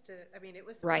supposed to, I mean, it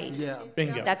was. Right. Yeah.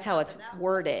 Bingo. That's how it's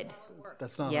worded.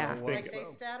 That's not Yeah. how it Like, works. they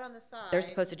sat on the side. They're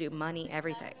supposed to do money,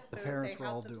 everything. The They parents were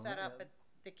all helped them doing set it. up, but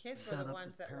the kids were Set the up,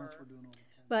 ones the that parents were. were doing all the time.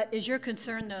 But is your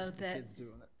concern, though, that Kids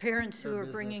doing it. parents who Their are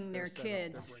business, bringing they're their set up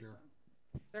kids, different.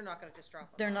 They're not gonna just drop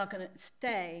them. they're not gonna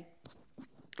stay?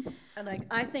 And like,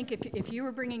 I think if you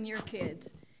were bringing your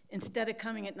kids, instead of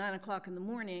coming at 9 o'clock in the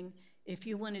morning, if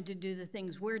you wanted to do the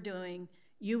things we're doing,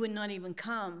 you would not even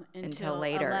come Until until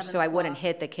later, 11 so I wouldn't o'clock.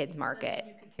 hit the kids' market.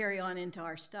 You could carry on into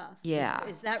our stuff. Yeah.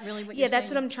 Is that really what Yeah, you're saying? that's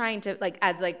what I'm trying to, like,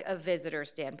 as like a visitor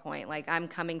standpoint, like, I'm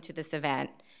coming to this event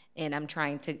and I'm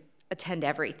trying to attend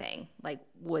everything. Like,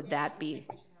 would that be? We should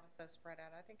have it so spread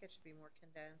out. I think it should be more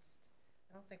condensed.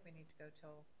 I don't think we need to go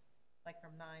till, like,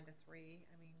 from 9 to 3.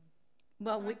 I mean,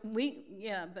 Well,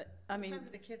 yeah, but, I what mean, time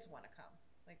do the kids wanna come?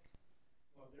 Like,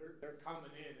 Well, they're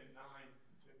coming in at 9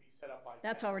 to be set up by.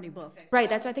 that's already booked. okay, so Right,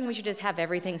 that's why I think we should just have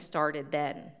everything started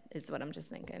then, is what I'm just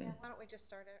thinking. why don't we just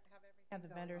start it, have everything Have the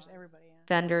going vendors, on? everybody, yeah.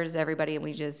 Vendors, everybody, and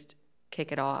we just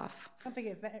kick it off. I don't think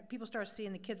if people start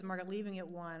seeing the kids market leaving at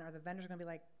 1, are the vendors gonna be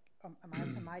like, am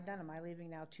I done? Am I leaving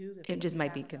now too? If It we just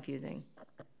might be have- confusing.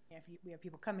 yeah, if we have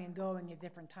people coming and going at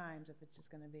different times, if it's just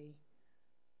gonna be.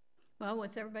 Well,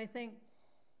 what's everybody think?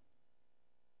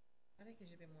 I think it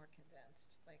should be more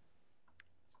condensed, like,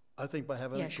 I think by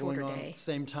having Yeah, it going shorter on at day. the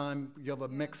same time, you have a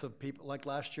mix of people. Like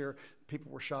last year,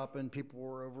 people were shopping, people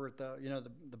were over at the, you know,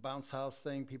 the bounce house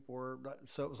thing, people were,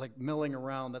 so it was like milling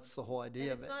around. That's the whole idea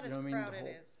and of it's it. not You as know what I mean? The crowded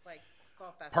whole- as, like,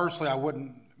 Fall Festival. Personally,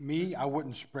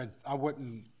 I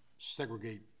wouldn't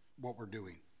segregate what we're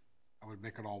doing. I would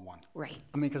make it all one. Right.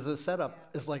 I mean, because the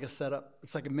setup is like a setup.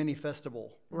 It's like a mini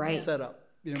festival. Right. Setup.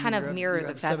 You know what I Kind mean? of You have- mirror you the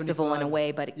have festival in a 75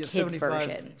 way, but a you have kid's 75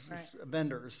 version.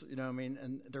 Vendors, you know what I mean?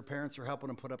 And their parents are helping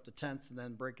them put up the tents and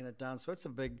then breaking it down. So it's a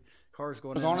big, cars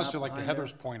going in Because and honestly, out like to behind there.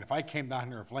 Heather's point, if I came down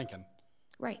here with Lincoln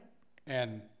Right.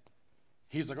 and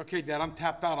he's like, okay, Dad, I'm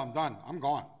tapped out, I'm done, I'm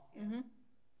gone.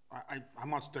 I'm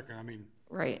not sticking, I mean,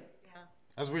 Right.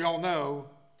 as we all know,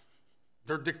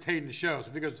 they're dictating the shows.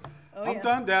 If he goes, I'm yeah.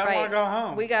 done, Dad, I Right. want to go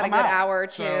home. We got a I'm good out. hour or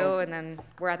two, So, and then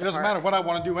we're at it the doesn't park. matter what I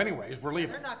want to do anyways, we're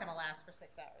leaving. They're not gonna last for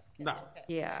 6 hours. Kids No. are pissed.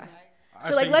 Yeah. I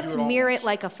So like, say let's do it all mirror once. it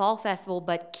like a fall festival,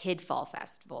 but kid fall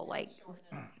festival, like,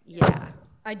 yeah.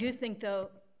 I do think, though,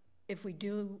 if we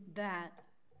do that,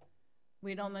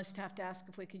 we'd almost have to ask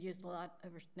if we could use the lot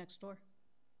over next door.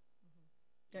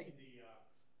 Don't you?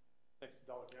 Next to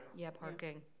Dollar General. Yeah,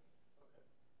 parking.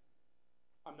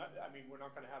 We're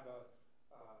not gonna have a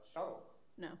shuttle.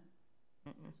 No.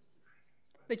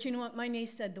 But you know what, my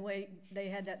niece said the way they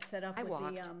had that set up I with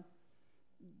walked.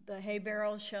 the hay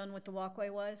barrels showing what the walkway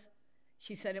was,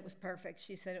 she said it was perfect.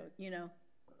 She said,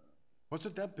 Was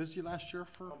it that busy last year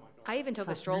for I even took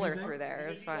a stroller through there,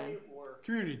 it was fun.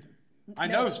 community? I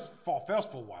know Fall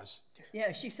Festival was.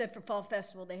 yeah, she said for Fall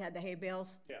Festival, they had the hay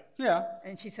bales, Yeah.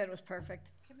 and she said it was perfect.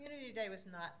 Community Day was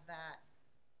not that.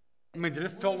 I mean, did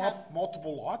it fill up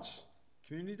multiple lots?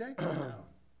 Community Day?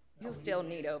 You'll still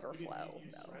need overflow,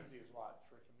 though.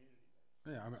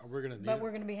 Yeah, I mean, we're gonna need But it.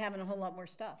 we're gonna be having a whole lot more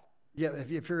stuff. Yeah,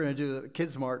 if you're gonna do the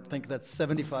Kids Mart, think that's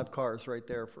 75 cars right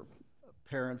there for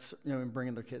parents, you know, and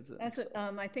bringing their kids in. That's what,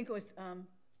 I think it was,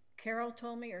 Carol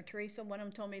told me, or Teresa, one of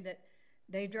them told me that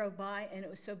they drove by and it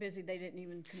was so busy they didn't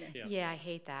even come in. Yeah, I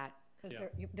hate that. because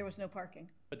Yeah. there was no parking.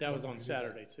 But that was on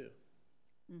Saturday too.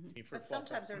 For But Fall sometimes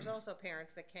Festival. there's also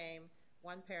parents that came,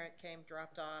 one parent came,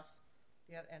 dropped off,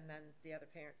 and then the other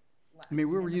parent left. I mean,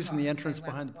 we in were the using car, the and entrance they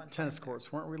left behind one tennis parent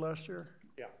courts, weren't we last year?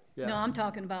 Yeah. Yeah. No, I'm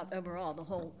talking about overall, the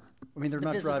whole, I mean, they're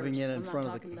the not driving visitors. in I'm not front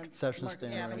of the talking the concession market.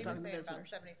 stand. there. Yeah, or but he I'm was talking saying about visitors.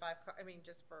 75 I mean,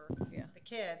 just for Yeah. the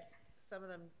kids, some of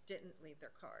them didn't leave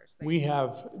their cars. They- We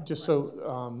have, just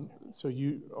so, so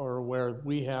you are aware,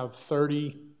 we have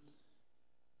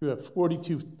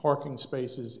 42 parking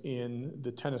spaces in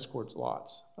the tennis court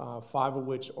lots, 5 of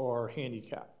which are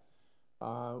handicap.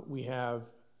 We have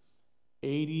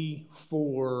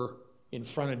 84 in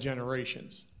front of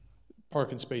Generations,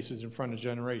 parking spaces in front of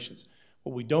Generations.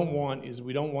 What we don't want is,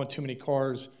 we don't want too many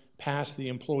cars past the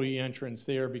employee entrance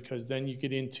there, because then you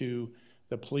get into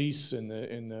the police and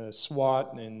the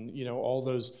SWAT and, you know, all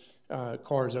those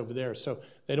cars over there. So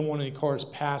they don't want any cars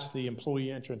past the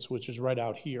employee entrance, which is right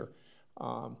out here.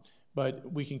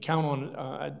 But we can count on,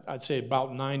 I'd say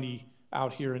about 90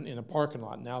 out here in a parking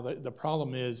lot. Now, the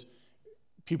problem is,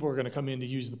 people are gonna come in to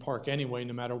use the park anyway,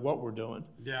 no matter what we're doing.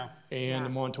 Yeah. And the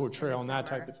Montour Trail and that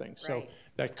type summer, of thing. So right.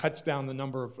 that cuts down the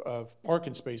number of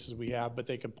parking spaces we have, but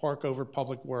they can park over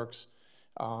Public Works,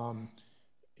 and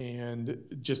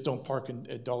just don't park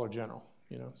at Dollar General,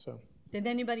 you know, so. Did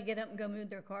anybody get up and go move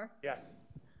their car? Yes.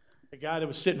 The guy that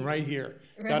was sitting right here,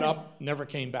 got Right. up, never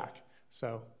came back,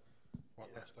 so. What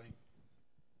last thing?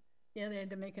 Yeah, they had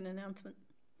to make an announcement.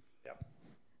 Yep.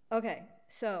 Okay,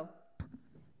 so,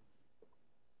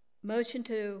 motion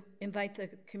to invite the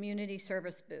community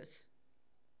service booths.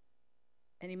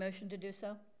 Any motion to do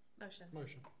so? Motion.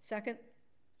 Motion. Second?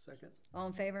 Second. All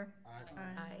in favor?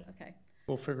 Aye. Okay.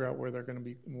 We'll figure out where they're gonna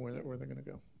be, where they're gonna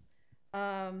go.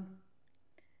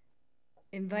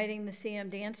 Inviting the CM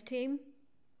dance team,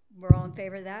 we're all in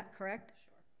favor of that, correct?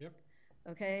 Yep.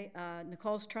 Okay,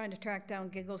 Nicole's trying to track down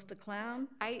Giggles the Clown.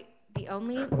 The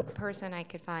only person I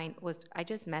could find was, I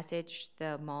just messaged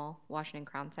the mall, Washington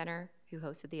Crown Center, who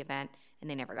hosted the event, and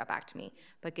they never got back to me.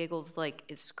 But Giggles, like,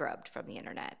 is scrubbed from the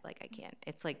internet. Like, I can't.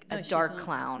 It's like No, a she's dark not.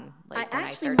 clown. I Like, when I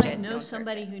actually search might it, know don't search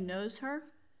somebody it. who knows her,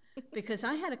 because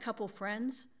I had a couple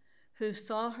friends who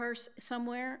saw her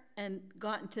somewhere and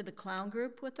got into the clown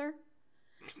group with her.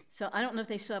 So I don't know if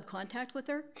they still have contact with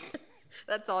her.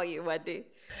 That's all you, Wendy.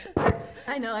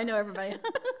 I know everybody.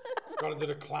 Got into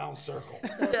the clown circle.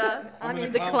 Yeah. I'm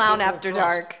in The clown circle of after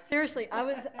trust. dark. Seriously, I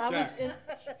was Jack, in,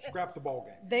 scrap the ball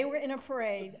game. they were in a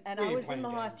parade and We I ain't was in playing the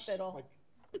games. hospital.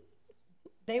 Like,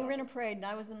 They were in a parade and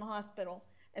I was in the hospital.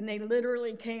 And they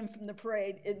literally came from the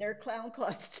parade in their clown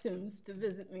costumes to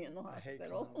visit me in the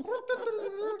hospital.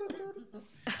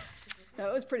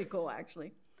 That was pretty cool,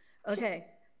 actually. Okay,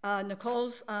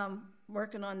 Nicole's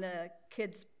working on the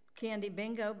kids' candy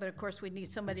bingo, but of course we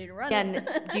need somebody to run it. And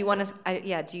do you want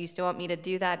to, do you still want me to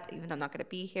do that, even though I'm not going to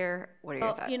be here? What are your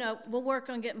Well, thoughts? you know, we'll work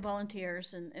on getting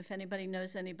volunteers, and if anybody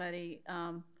knows anybody,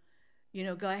 you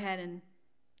know, go ahead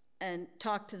and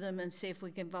talk to them and see if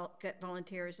we can get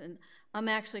volunteers. And I'm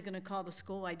actually going to call the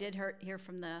school. I did hear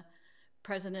from the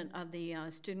president of the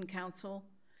student council,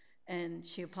 and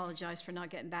she apologized for not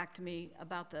getting back to me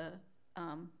about the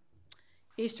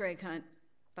Easter egg hunt,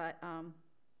 but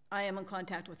I am in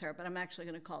contact with her, but I'm actually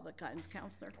going to call the guidance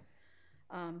counselor.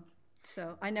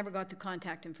 So I never got the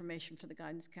contact information for the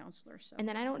guidance counselor, so. And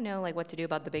then I don't know, like, what to do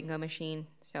about the bingo machine.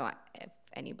 So if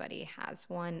anybody has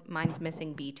one, mine's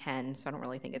missing B10, so I don't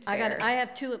really think it's fair. I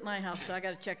have two at my house, so I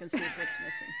gotta check and see if it's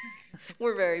missing.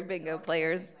 We're very bingo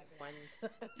players. One.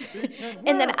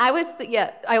 And then I always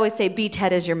say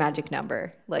B10 is your magic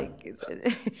number. Like,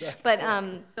 but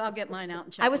So I'll get mine out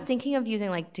and check. I was them. thinking of using,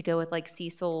 like, to go with, like,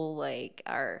 Cecil, like,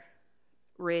 our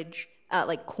Ridge,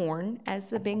 like, corn as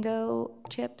the bingo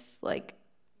chips, like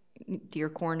deer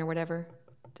corn or whatever,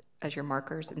 as your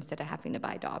markers, instead of having to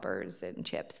buy daubers and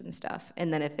chips and stuff.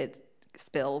 And then if it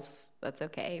spills, that's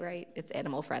okay, right? It's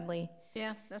animal friendly.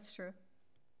 Yeah, that's true.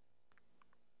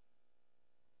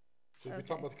 So we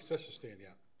talked about the concession stand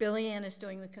yet. Billy Ann is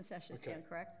doing the concession Okay. stand,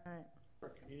 correct? All right. For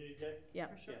Community Day? Yeah.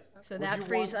 So Would that you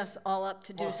frees want us all up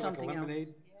to do Also like a something else.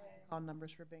 Call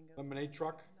numbers for bingo. lemonade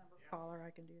truck. Caller, I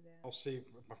can do that. I'll see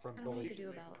with my friend I don't know what to Billy. do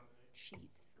about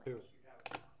sheets, Too.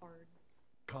 cards.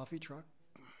 Coffee truck?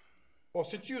 Well,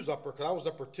 since you was up there, 'cause I was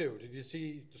up there too, did you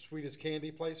see the sweetest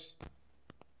candy place?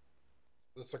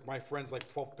 It's like my friend's like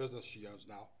 12th business she owns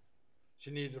now.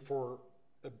 She needed it for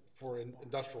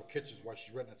industrial kitchens while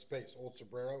she's renting that space. Old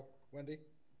Sombrero, Wendy?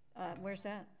 Where's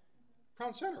that?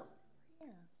 Crown Center.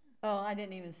 Oh, I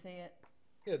didn't even see it.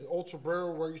 Yeah, the Old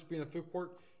Sombrero where it used to be in a food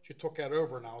court, she took that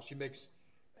over now. She makes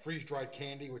freeze-dried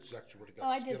candy, which is actually really good. Oh,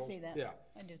 I did Skittles. see that. Yeah.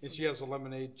 I did And see she has a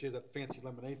lemonade, she has that fancy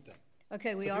lemonade thing.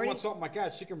 Okay, we If you already, want something like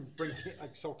that, she can bring,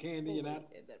 like, sell candy and that,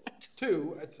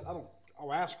 too.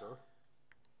 I'll ask her.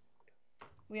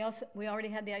 we already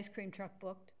had the ice cream truck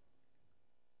booked.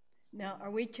 Now,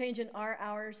 are we changing our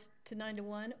hours to 9 to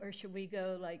 1, or should we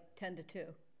go like 10 to 2?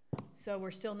 So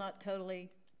we're still not totally,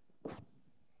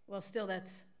 well, still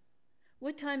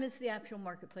what time is the actual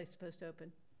marketplace supposed to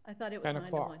open? I thought it was 10 9 to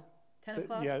o'clock. 1. 10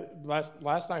 o'clock? Yeah,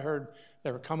 last I heard,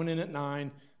 they were coming in at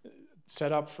 9,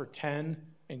 set up for 10,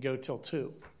 and go till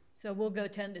 2. So we'll go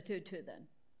 10 to 2 too then.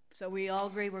 So we all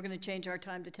agree we're gonna change our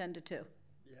time to 10 to 2.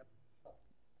 Yep.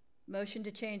 Motion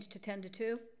to change to 10 to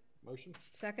 2, Motion?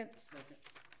 second? Second.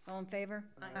 All in favor?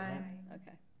 Aye.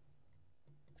 Okay.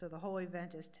 So the whole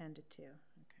event is 10 to 2.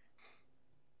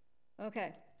 Okay.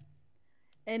 Okay.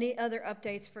 Any other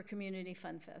updates for Community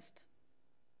Fun Fest?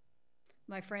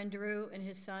 My friend Drew and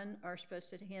his son are supposed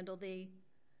to handle the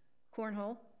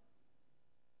cornhole.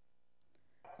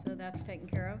 So that's taken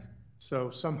care of. So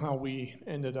somehow we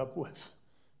ended up with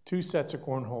 2 sets of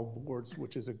cornhole boards,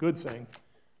 which is a good thing.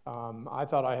 I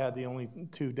thought I had the only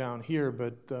 2 down here,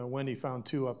 but Wendy found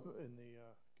 2 up in the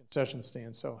concession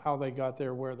stand. So how they got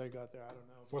there, where they got there, I don't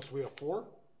know. What's, we have 4?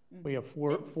 We have four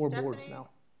boards Stephanie- now.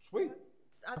 Sweet.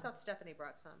 I thought Stephanie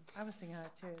brought some. I was thinking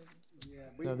that too. Yeah.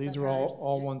 No, these are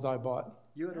all ones I bought.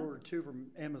 You had ordered 2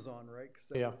 from Amazon, right? 'Cause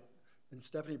Yeah, And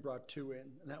Stephanie brought 2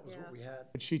 in, and that was what Yeah. we had.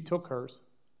 but she took hers.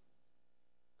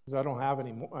 Because I don't have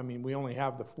any more, I mean, we only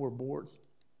have the 4 boards.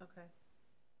 Okay.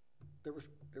 There was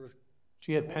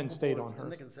She had Penn State on boards in the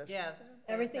hers. concession Yeah. stand.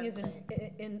 Everything is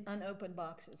in unopened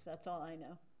boxes, that's all I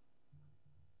know.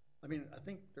 I mean, I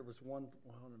think there was one,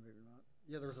 well, maybe not.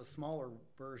 Yeah, there was a smaller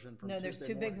version from No, there's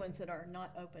Tuesday 2 big morning. ones that are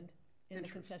not opened in the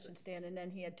Interesting. concession stand, and then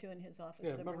he had 2 in his office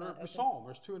Yeah, that were remember, not we open. saw them.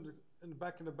 There's 2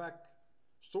 in the back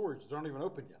storage that aren't even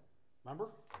open yet.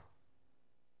 Remember?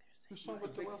 We saw them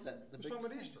at big set, the we big saw them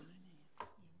at set. Easter.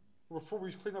 Before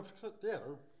we cleaned up, yeah,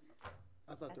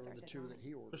 I thought there were the 2 that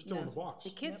he they're ordered. still in the No. box. The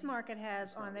Kids Market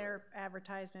has on their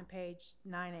advertisement page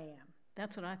 9 a.m.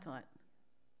 That's what I thought.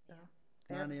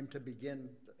 9 a.m. to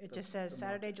begin. It just says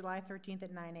Saturday, July 13th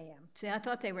at 9 a.m. See, I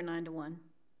thought they were 9 to 1.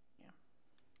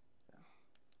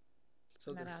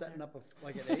 So they're That out setting there. up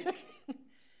like at 8?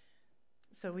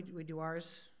 So we do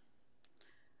ours.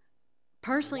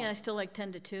 Personally, I still like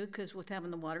 10 to 2, because with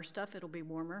having the water stuff, it'll be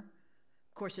warmer.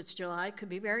 Of course, it's July, could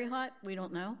be very hot, we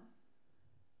don't know.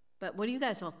 But what do you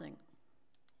guys all think?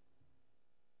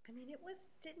 I mean,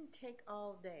 didn't take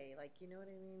all day, like, you know what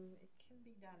I mean? It can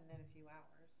be done in a few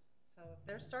hours. So if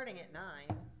they're starting at 9,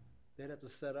 They'd have to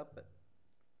set up at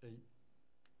 8.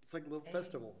 It's like a little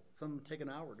festival. Some take an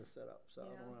hour to set up, so I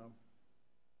Yeah. don't know.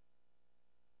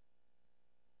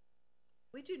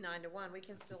 we do 9 to 1, we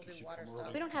can still do water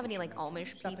stuff. We don't have any like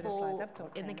Amish Stuff that people slides up till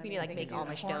in the 10. I community mean, like they make can do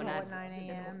the Amish cornhole at donuts. 9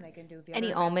 a.m. They can do the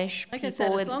Any other events, Amish Like I said,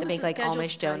 people as long that as make the like schedule's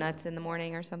Amish tight. donuts in the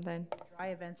morning or something? dry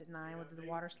events at 9. We'll do the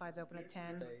water slides open at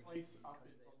 10.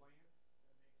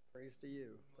 Praise to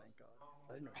you, thank God.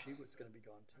 I didn't know she was gonna be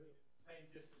gone too. Same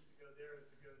distance to go there as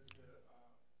it goes to,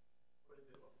 what is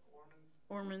it,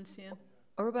 Ormond's, yeah.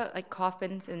 Or about like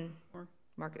Kaufman's in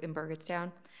Market in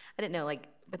Burgettstown? I didn't know, like,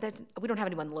 but we don't have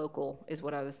anyone local, is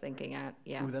what I was thinking at.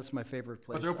 Yeah. Ooh, that's my favorite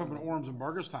place. But they're open in Orms and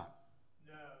Burgerstown.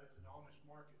 No, it's an Amish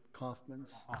market.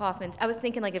 Kaufman's. Kaufman's. I was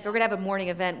thinking like if we're gonna have a morning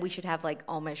event, we should have like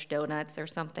Amish donuts or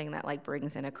something that like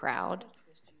brings in a crowd.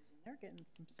 They're getting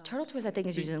some. Turtle Twist, I think,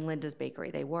 is using Linda's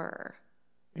Bakery. They were.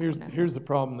 Here's the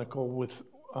problem, Nicole, with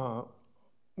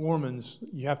Ormond's,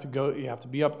 you have to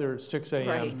be up there at 6 a.m.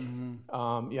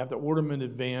 Right. You have to order them in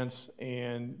advance,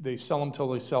 and they sell them till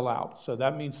they sell out. So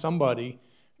that means somebody,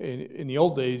 in the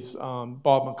old days, Bob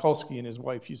Mikulski and his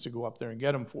wife used to go up there and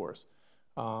get them for us.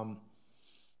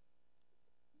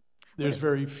 There's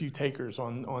very few takers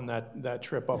on that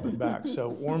trip up and back.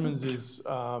 So Ormond's is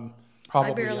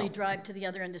probably I barely out. drive to the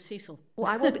other end of Cecil.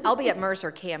 Well, I'll be at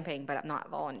Mercer camping, but I'm not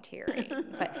volunteering.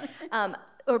 But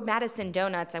or Madison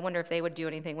Donuts, I wonder if they would do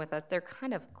anything with us. They're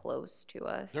kind of close to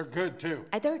us. They're good too.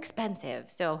 They're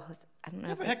expensive, so I don't know.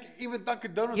 Yeah, If but heck, even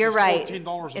Dunkin' Donuts You're is right.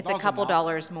 $14 a It's a dozen couple now.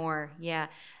 dollars more. Yeah,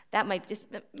 that might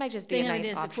just be Thing a of it nice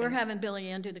is, option. if we're having Billy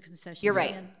Ann do the concession You're right.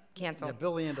 stand, Cancel. Yeah,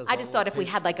 Billy Ann does I all just the thought if we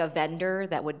pastry. had like a vendor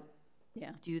that would yeah.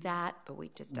 do that, but we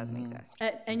just doesn't exist.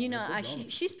 And you know,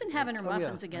 she's been having her Oh, yeah.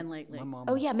 muffins again lately, My mom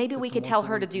Oh yeah, maybe gets we them could once tell a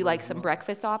her to week do to like raise some them up.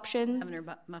 breakfast options. having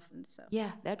her muffins, so.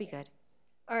 Yeah, that'd be good.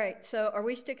 All right, so are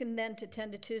we sticking then to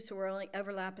 10 to 2, so we're only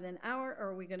overlapping an hour, or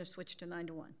are we gonna switch to 9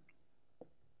 to 1?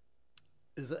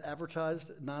 Is it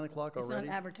advertised at 9 o'clock It's not already?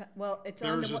 advertised, well, it's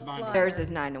on the Theirs is 9 to flyer. Theirs is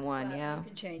 9 to 1. but Yeah. You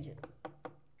can change it.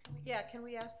 Yeah, can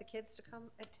we ask the kids to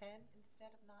come at 10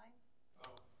 instead of 9?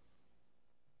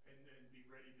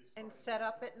 And set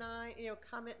up at 9,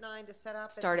 come at 9 to set up.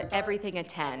 and Start everything at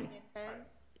 10. at 10?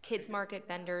 Kids market,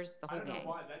 vendors, the I whole don't know gang.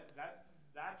 why,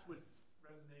 that's what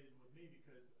resonated with me,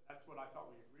 because that's what I thought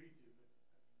we agreed to,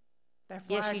 but,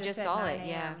 Their Yeah, flyer she just said saw 9 it,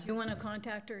 yeah. a.m. Do you want to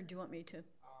contact her, or do you want me to?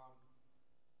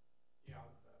 yeah.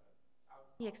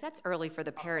 Yeah, 'cause that's early for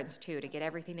the parents too, to get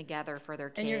everything together for their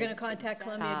kids. And you're going to contact set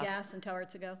Columbia up. Gas and tell her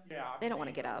to go? Yeah. They don't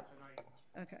wanna get up. Tonight.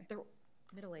 Okay, They're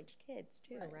middle-aged kids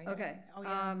too, right? okay. Oh,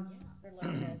 yeah. They're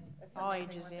little kids. It's All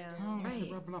amazing ages, what they yeah. do.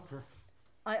 Right. Wrapping up here.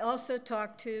 I also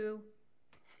talked to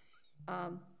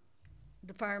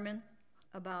the firemen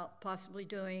about possibly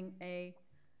doing a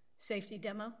safety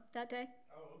demo that day.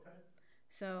 Oh, okay.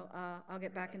 So I'll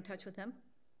get back in touch with them.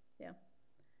 Yeah.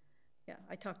 Yeah,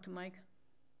 I talked to Mike.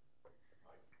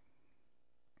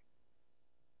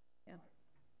 Yeah.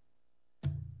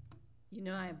 You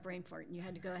know I have brain fart, and you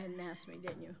had to go ahead and ask me,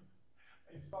 didn't you?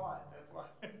 I saw it, that's why.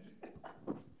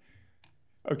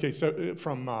 Okay, so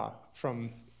from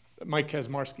Mike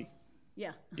Kazmarski.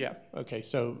 Yeah, Yeah, okay,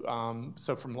 so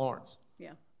from Lawrence.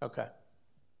 yeah. Okay.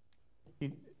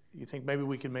 You think maybe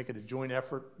we can make it a joint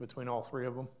effort between all three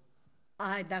of them?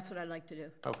 That's what I'd like to do.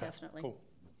 Okay, Definitely. cool.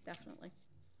 Definitely.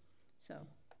 So,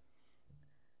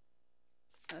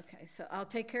 okay, so I'll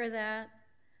take care of that.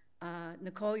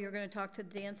 Nicole, you're gonna talk to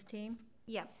the dance team?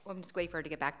 Yeah, I'm just waiting for her to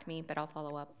get back to me, but I'll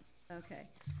follow up. Okay.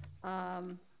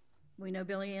 We know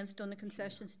Billy Ann's doing the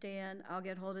concession stand. I'll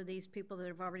get hold of these people that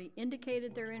have already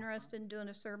indicated they're interested in doing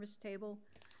a service table.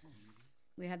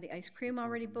 We have the ice cream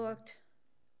already booked.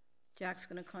 Jack's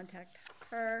gonna contact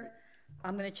her.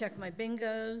 I'm gonna check my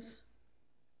bingos.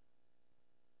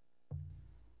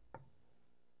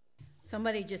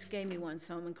 Somebody just gave me one,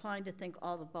 so I'm inclined to think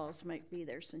all the balls might be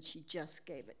there since she just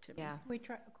gave it to me. Yeah. Can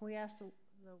we ask the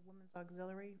women's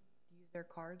auxiliary to use their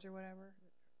cards or whatever?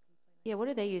 Yeah, what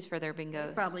do they use for their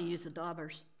bingos? Probably use the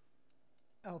daubers.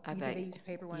 Oh, I you bet. think they use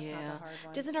paper ones, not Yeah. the hard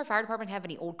ones? Doesn't our fire department have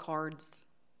any old cards?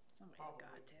 Somebody's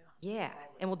got to. Yeah,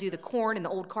 and we'll do the corn and the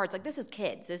old cards. Like, this is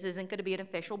kids. This isn't gonna be an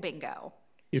official bingo.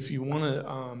 If you want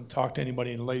to talk to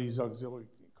anybody in Ladies Auxiliary,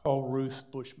 call Ruth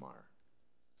Bushmeyer.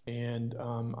 And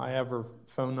I have her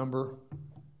phone number.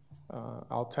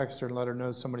 I'll text her and let her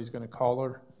know somebody's going to call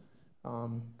her.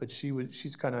 But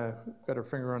she's kind of got her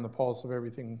finger on the pulse of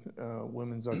everything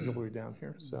women's auxiliary down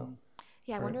here. So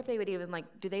Yeah, I wonder if they would even,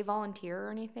 like, do they volunteer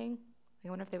or anything? I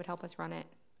wonder if they would help us run it.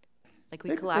 Like, we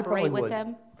They collaborate probably with would.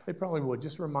 them? They probably would.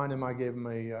 Just remind them I gave them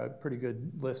a pretty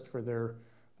good list for their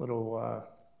little, I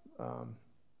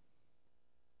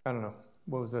don't know,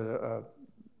 what was it,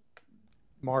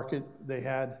 market they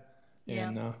had? Yeah.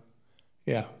 And,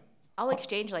 yeah. I'll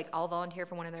exchange, like, I'll volunteer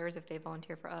for one of theirs if they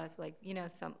volunteer for us, like,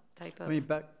 some type I of, mean,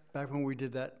 back when we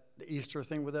did the Easter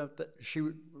thing with them,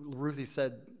 Ruthie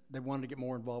said they wanted to get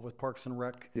more involved with Parks and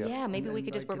Rec. yeah, maybe we And,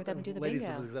 could just work with them and do the ladies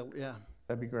bingo. of yeah.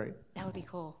 That'd be great. That would be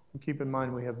cool. And keep in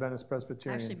mind, we have Venice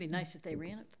Presbyterian. Actually, it'd be nice if they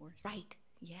ran it for us. Right,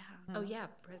 yeah. Oh, yeah,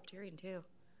 Presbyterian too.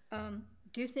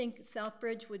 Do you think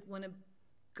Southbridge would want to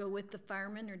go with the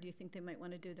firemen, or do you think they might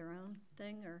want to do their own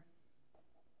thing, or?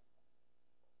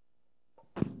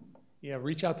 Yeah,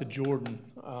 reach out to Jordan.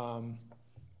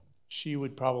 She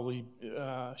would probably,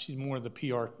 she's more of the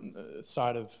PR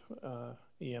side of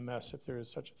EMS, if there is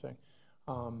such a thing.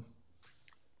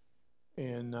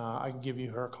 And I can give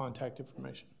you her contact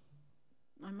information.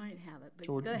 I might have it, but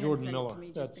go ahead and Jordan send it Miller, to me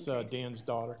just that's in case. Dan's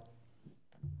daughter.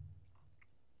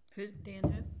 Who, Dan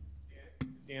who?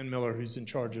 Dan Miller, who's in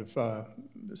charge of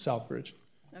Southbridge.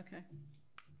 Okay.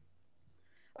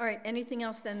 All right, anything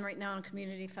else then right now on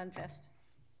Community Fun Fest?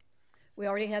 We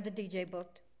already had the DJ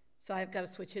booked, so I've got to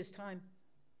switch his time.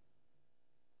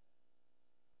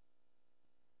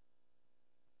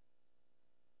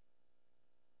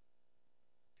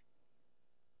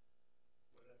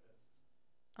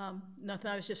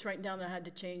 Nothing, I was just writing down that I had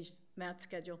to change Matt's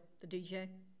schedule, the DJ.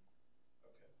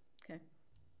 Okay.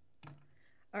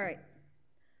 All right.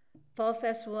 Fall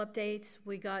Festival updates,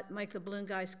 we got Mike the Balloon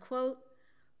Guy's quote.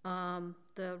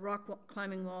 The rock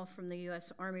climbing wall from the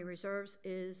U.S. Army Reserves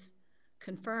is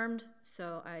confirmed,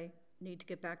 so I need to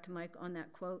get back to Mike on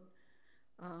that quote.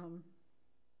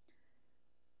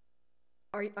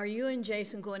 Are you and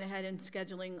Jason going ahead and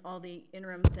scheduling all the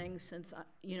interim things since,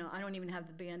 I don't even have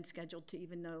the band scheduled to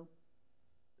even know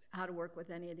how to work with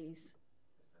any of these?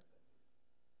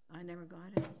 I never got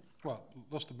it. What,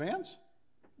 list of bands?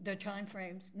 The time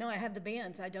frames. No, I have the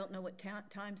bands. I don't know what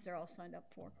times they're all signed up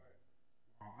for.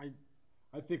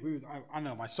 I think I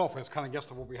know myself, I was kind of guessed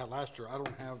at what we had last year. I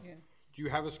don't have, Yeah. do you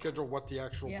have a schedule what the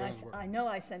actual Yeah, bands were? I know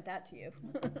I sent that to you.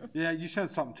 Yeah, you sent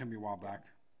something to me a while back.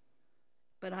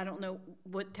 But I don't know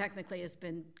what technically has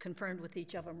been confirmed with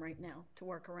each of them right now to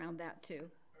work around that too.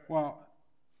 Well,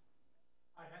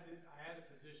 I had a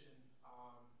position,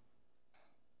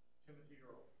 Timothy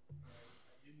Earl.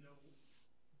 I didn't know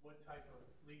what type of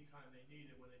lead time they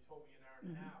needed. When they told me an hour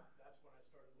and a half, that's when I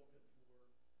started looking for,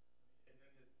 and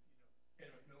then Ken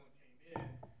McMillan came in,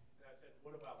 and I said,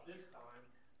 what about this time?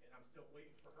 And I'm still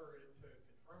waiting for her to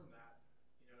confirm that,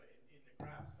 in the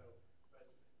graph, so,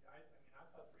 but I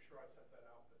thought for sure I sent that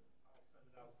out, but I'll send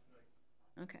it out tonight.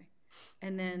 Okay.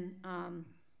 And then,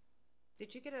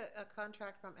 Did you get a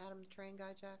contract from Adam the Train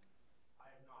Guy, Jack? I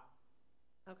have not.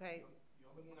 Okay, The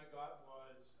only one I got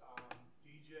was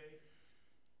DJ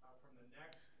from the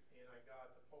Next, and I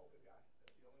got the Polka guy.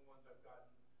 That's the only ones I've gotten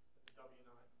with the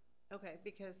W-9. okay,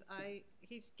 because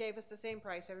he gave us the same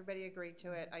price, everybody agreed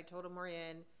to it, I told him we're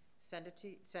in, send it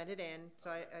in, so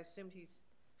I assumed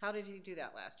how did he do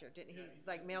that last year? Didn't he, Yeah, he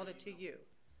like, sent mailed me it to an you?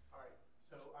 All right,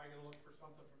 so I'm gonna look for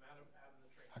something from Adam the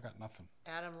Train. I got nothing.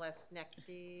 Adam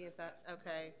Lesnicky, is that,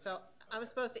 okay, so I'm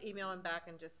supposed to email him back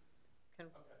and just, Okay,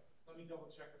 let me double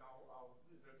check and I'll,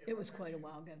 is it okay? it if I was text quite a you?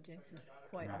 while ago, Jason.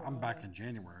 Quite a Yeah, while I'm back ago. in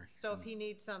January. so if he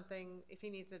needs something, if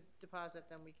he needs a deposit,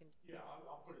 then we can Yeah,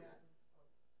 I'll put do it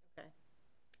that. in.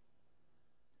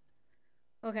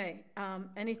 Okay,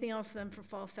 Okay, anything else then for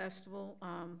Fall Festival?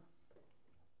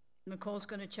 Nicole's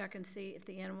gonna check and see if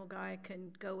the animal guy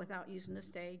can go without using the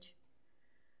stage.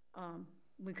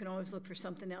 We can always look for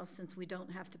something else since we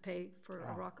don't have to pay for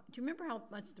a rock. Do you remember how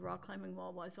much the rock climbing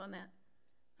wall was on that?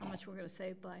 How much we're gonna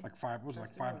save by? Like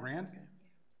 $5 grand?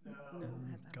 God,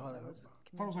 I thought it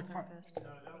was like $5.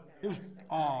 It was,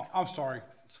 oh, I'm sorry.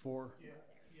 it's 4. Yeah,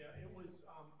 it was,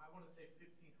 I wanna say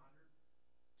 1,500.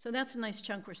 So that's a nice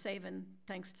chunk we're saving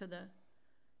thanks to the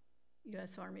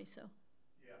US Army, so.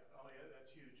 Yeah, oh yeah,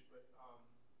 that's huge, but,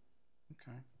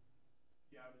 Okay.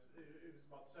 yeah, it was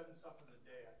about 7 something a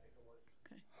day, I think it was.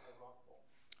 Okay. For the rock wall.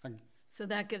 So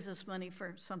that gives us money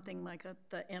for something like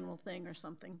the annual thing or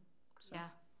something. So. Yeah.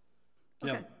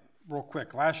 Yeah, Okay. real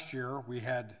quick, last year we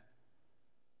had,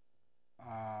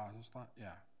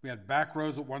 we had back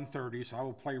rows at 1:30, so I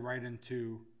will play right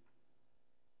into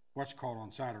what's called on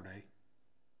Saturday,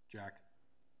 Jack.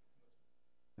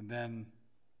 And then,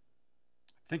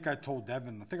 I think I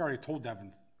already told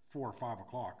Devin 4 or 5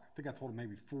 o'clock. I think I told him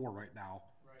maybe 4 right now,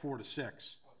 4 to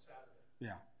 6. On Saturday.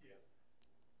 Yeah. Yeah.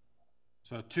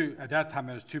 So at that time,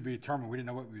 it was to be determined. We didn't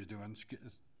know what we was doing.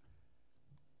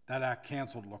 That act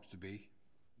canceled, looks to be,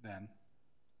 then.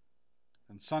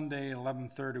 And Sunday at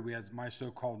 11:30, we had my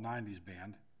so-called 90s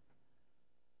band.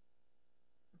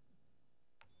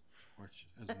 Which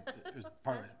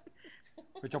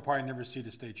you'll probably never see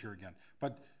the stage here again.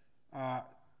 But,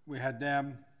 we had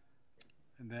them,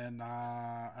 and then,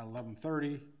 at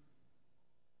 11:30,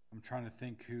 I'm trying to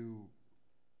think who,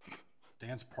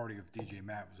 dance party of DJ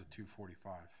Matt was at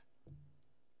 2:45.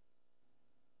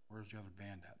 Where's the other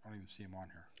band at? I don't even see him on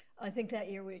here. I think that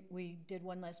year we did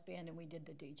one less band and we did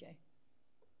the DJ.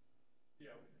 Yeah.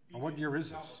 What year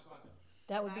is DJ this? Sunday.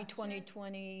 That would be Last year? We had the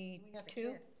 2022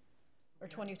 kid. or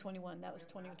 2021. That was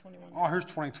 2021. Oh, here's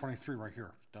 2023 right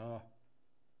here. Duh.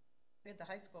 We had the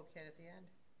high school kid at the end.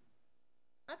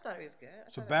 I thought it was good. I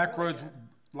So thought it was really Backroads, good.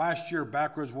 last year,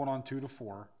 Backroads went on 2 to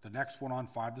 4. The next one on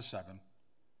 5 to 7.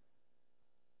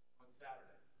 On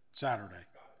Saturday. Saturday.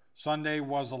 Got it. Sunday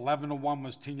was 11 to 1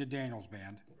 was Tina Daniels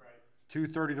Band. Right.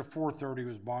 2:30 to 4:30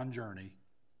 was Bon Journey.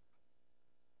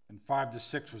 And 5 to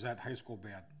 6 was that high school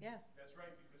band. Yeah, That's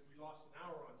right, because we lost an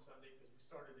hour on Sunday because we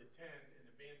started at 10 and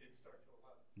the band didn't start till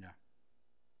 11. Yeah.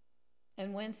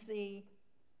 And when's the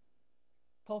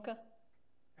polka?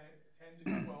 10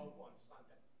 to 12 on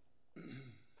Sunday.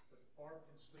 So Barb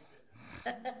can sleep in.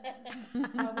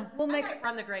 We'll make her,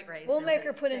 run the great race. we'll and make her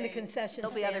just put in the stay concession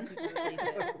There'll be other stand. people sleeping.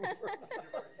 Earphones.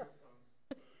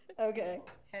 Okay,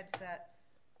 Headset.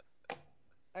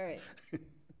 all right.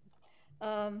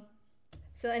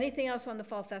 So anything else on the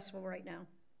Fall Festival right now?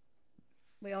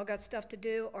 We all got stuff to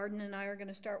do. Arden and I are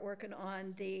gonna start working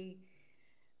on the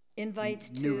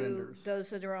invites New to vendors. those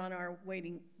that are on our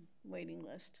waiting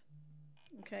list.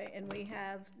 Okay, and we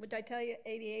have, would I tell you,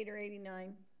 88 or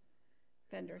 89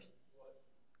 vendors?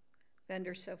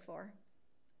 Vendors so far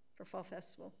for Fall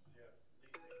Festival.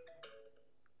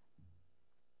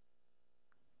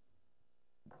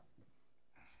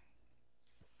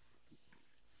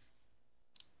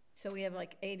 So we have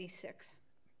like 86.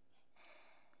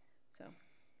 So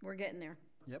we're getting there.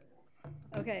 Yep.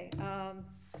 Okay,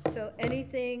 so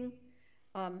anything,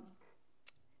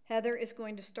 Heather is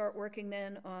going to start working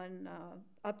then on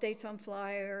updates on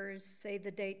flyers, save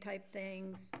the date type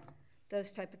things,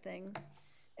 those type of things.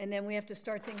 And then we have to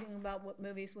start thinking about what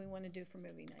movies we want to do for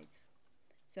movie nights.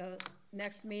 So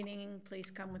next meeting, please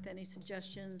come with any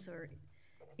suggestions or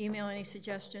email any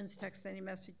suggestions, text any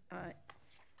message,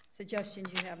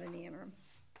 suggestions you have in the interim.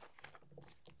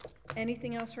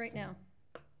 Anything else right now?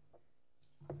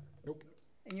 Nope.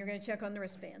 And you're gonna check on the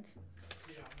wristbands.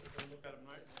 Yeah, I'm gonna look at them,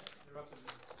 right? They're up to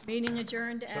the- Meeting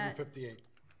adjourned at 7:58.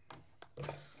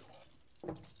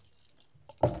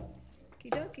 okey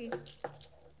dokey.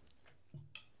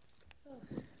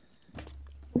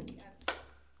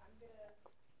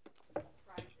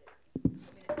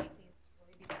 Take these, will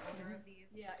you be the owner of these?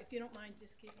 Yeah, if you don't mind,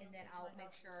 just keep. And then I'll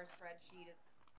make sure a spreadsheet is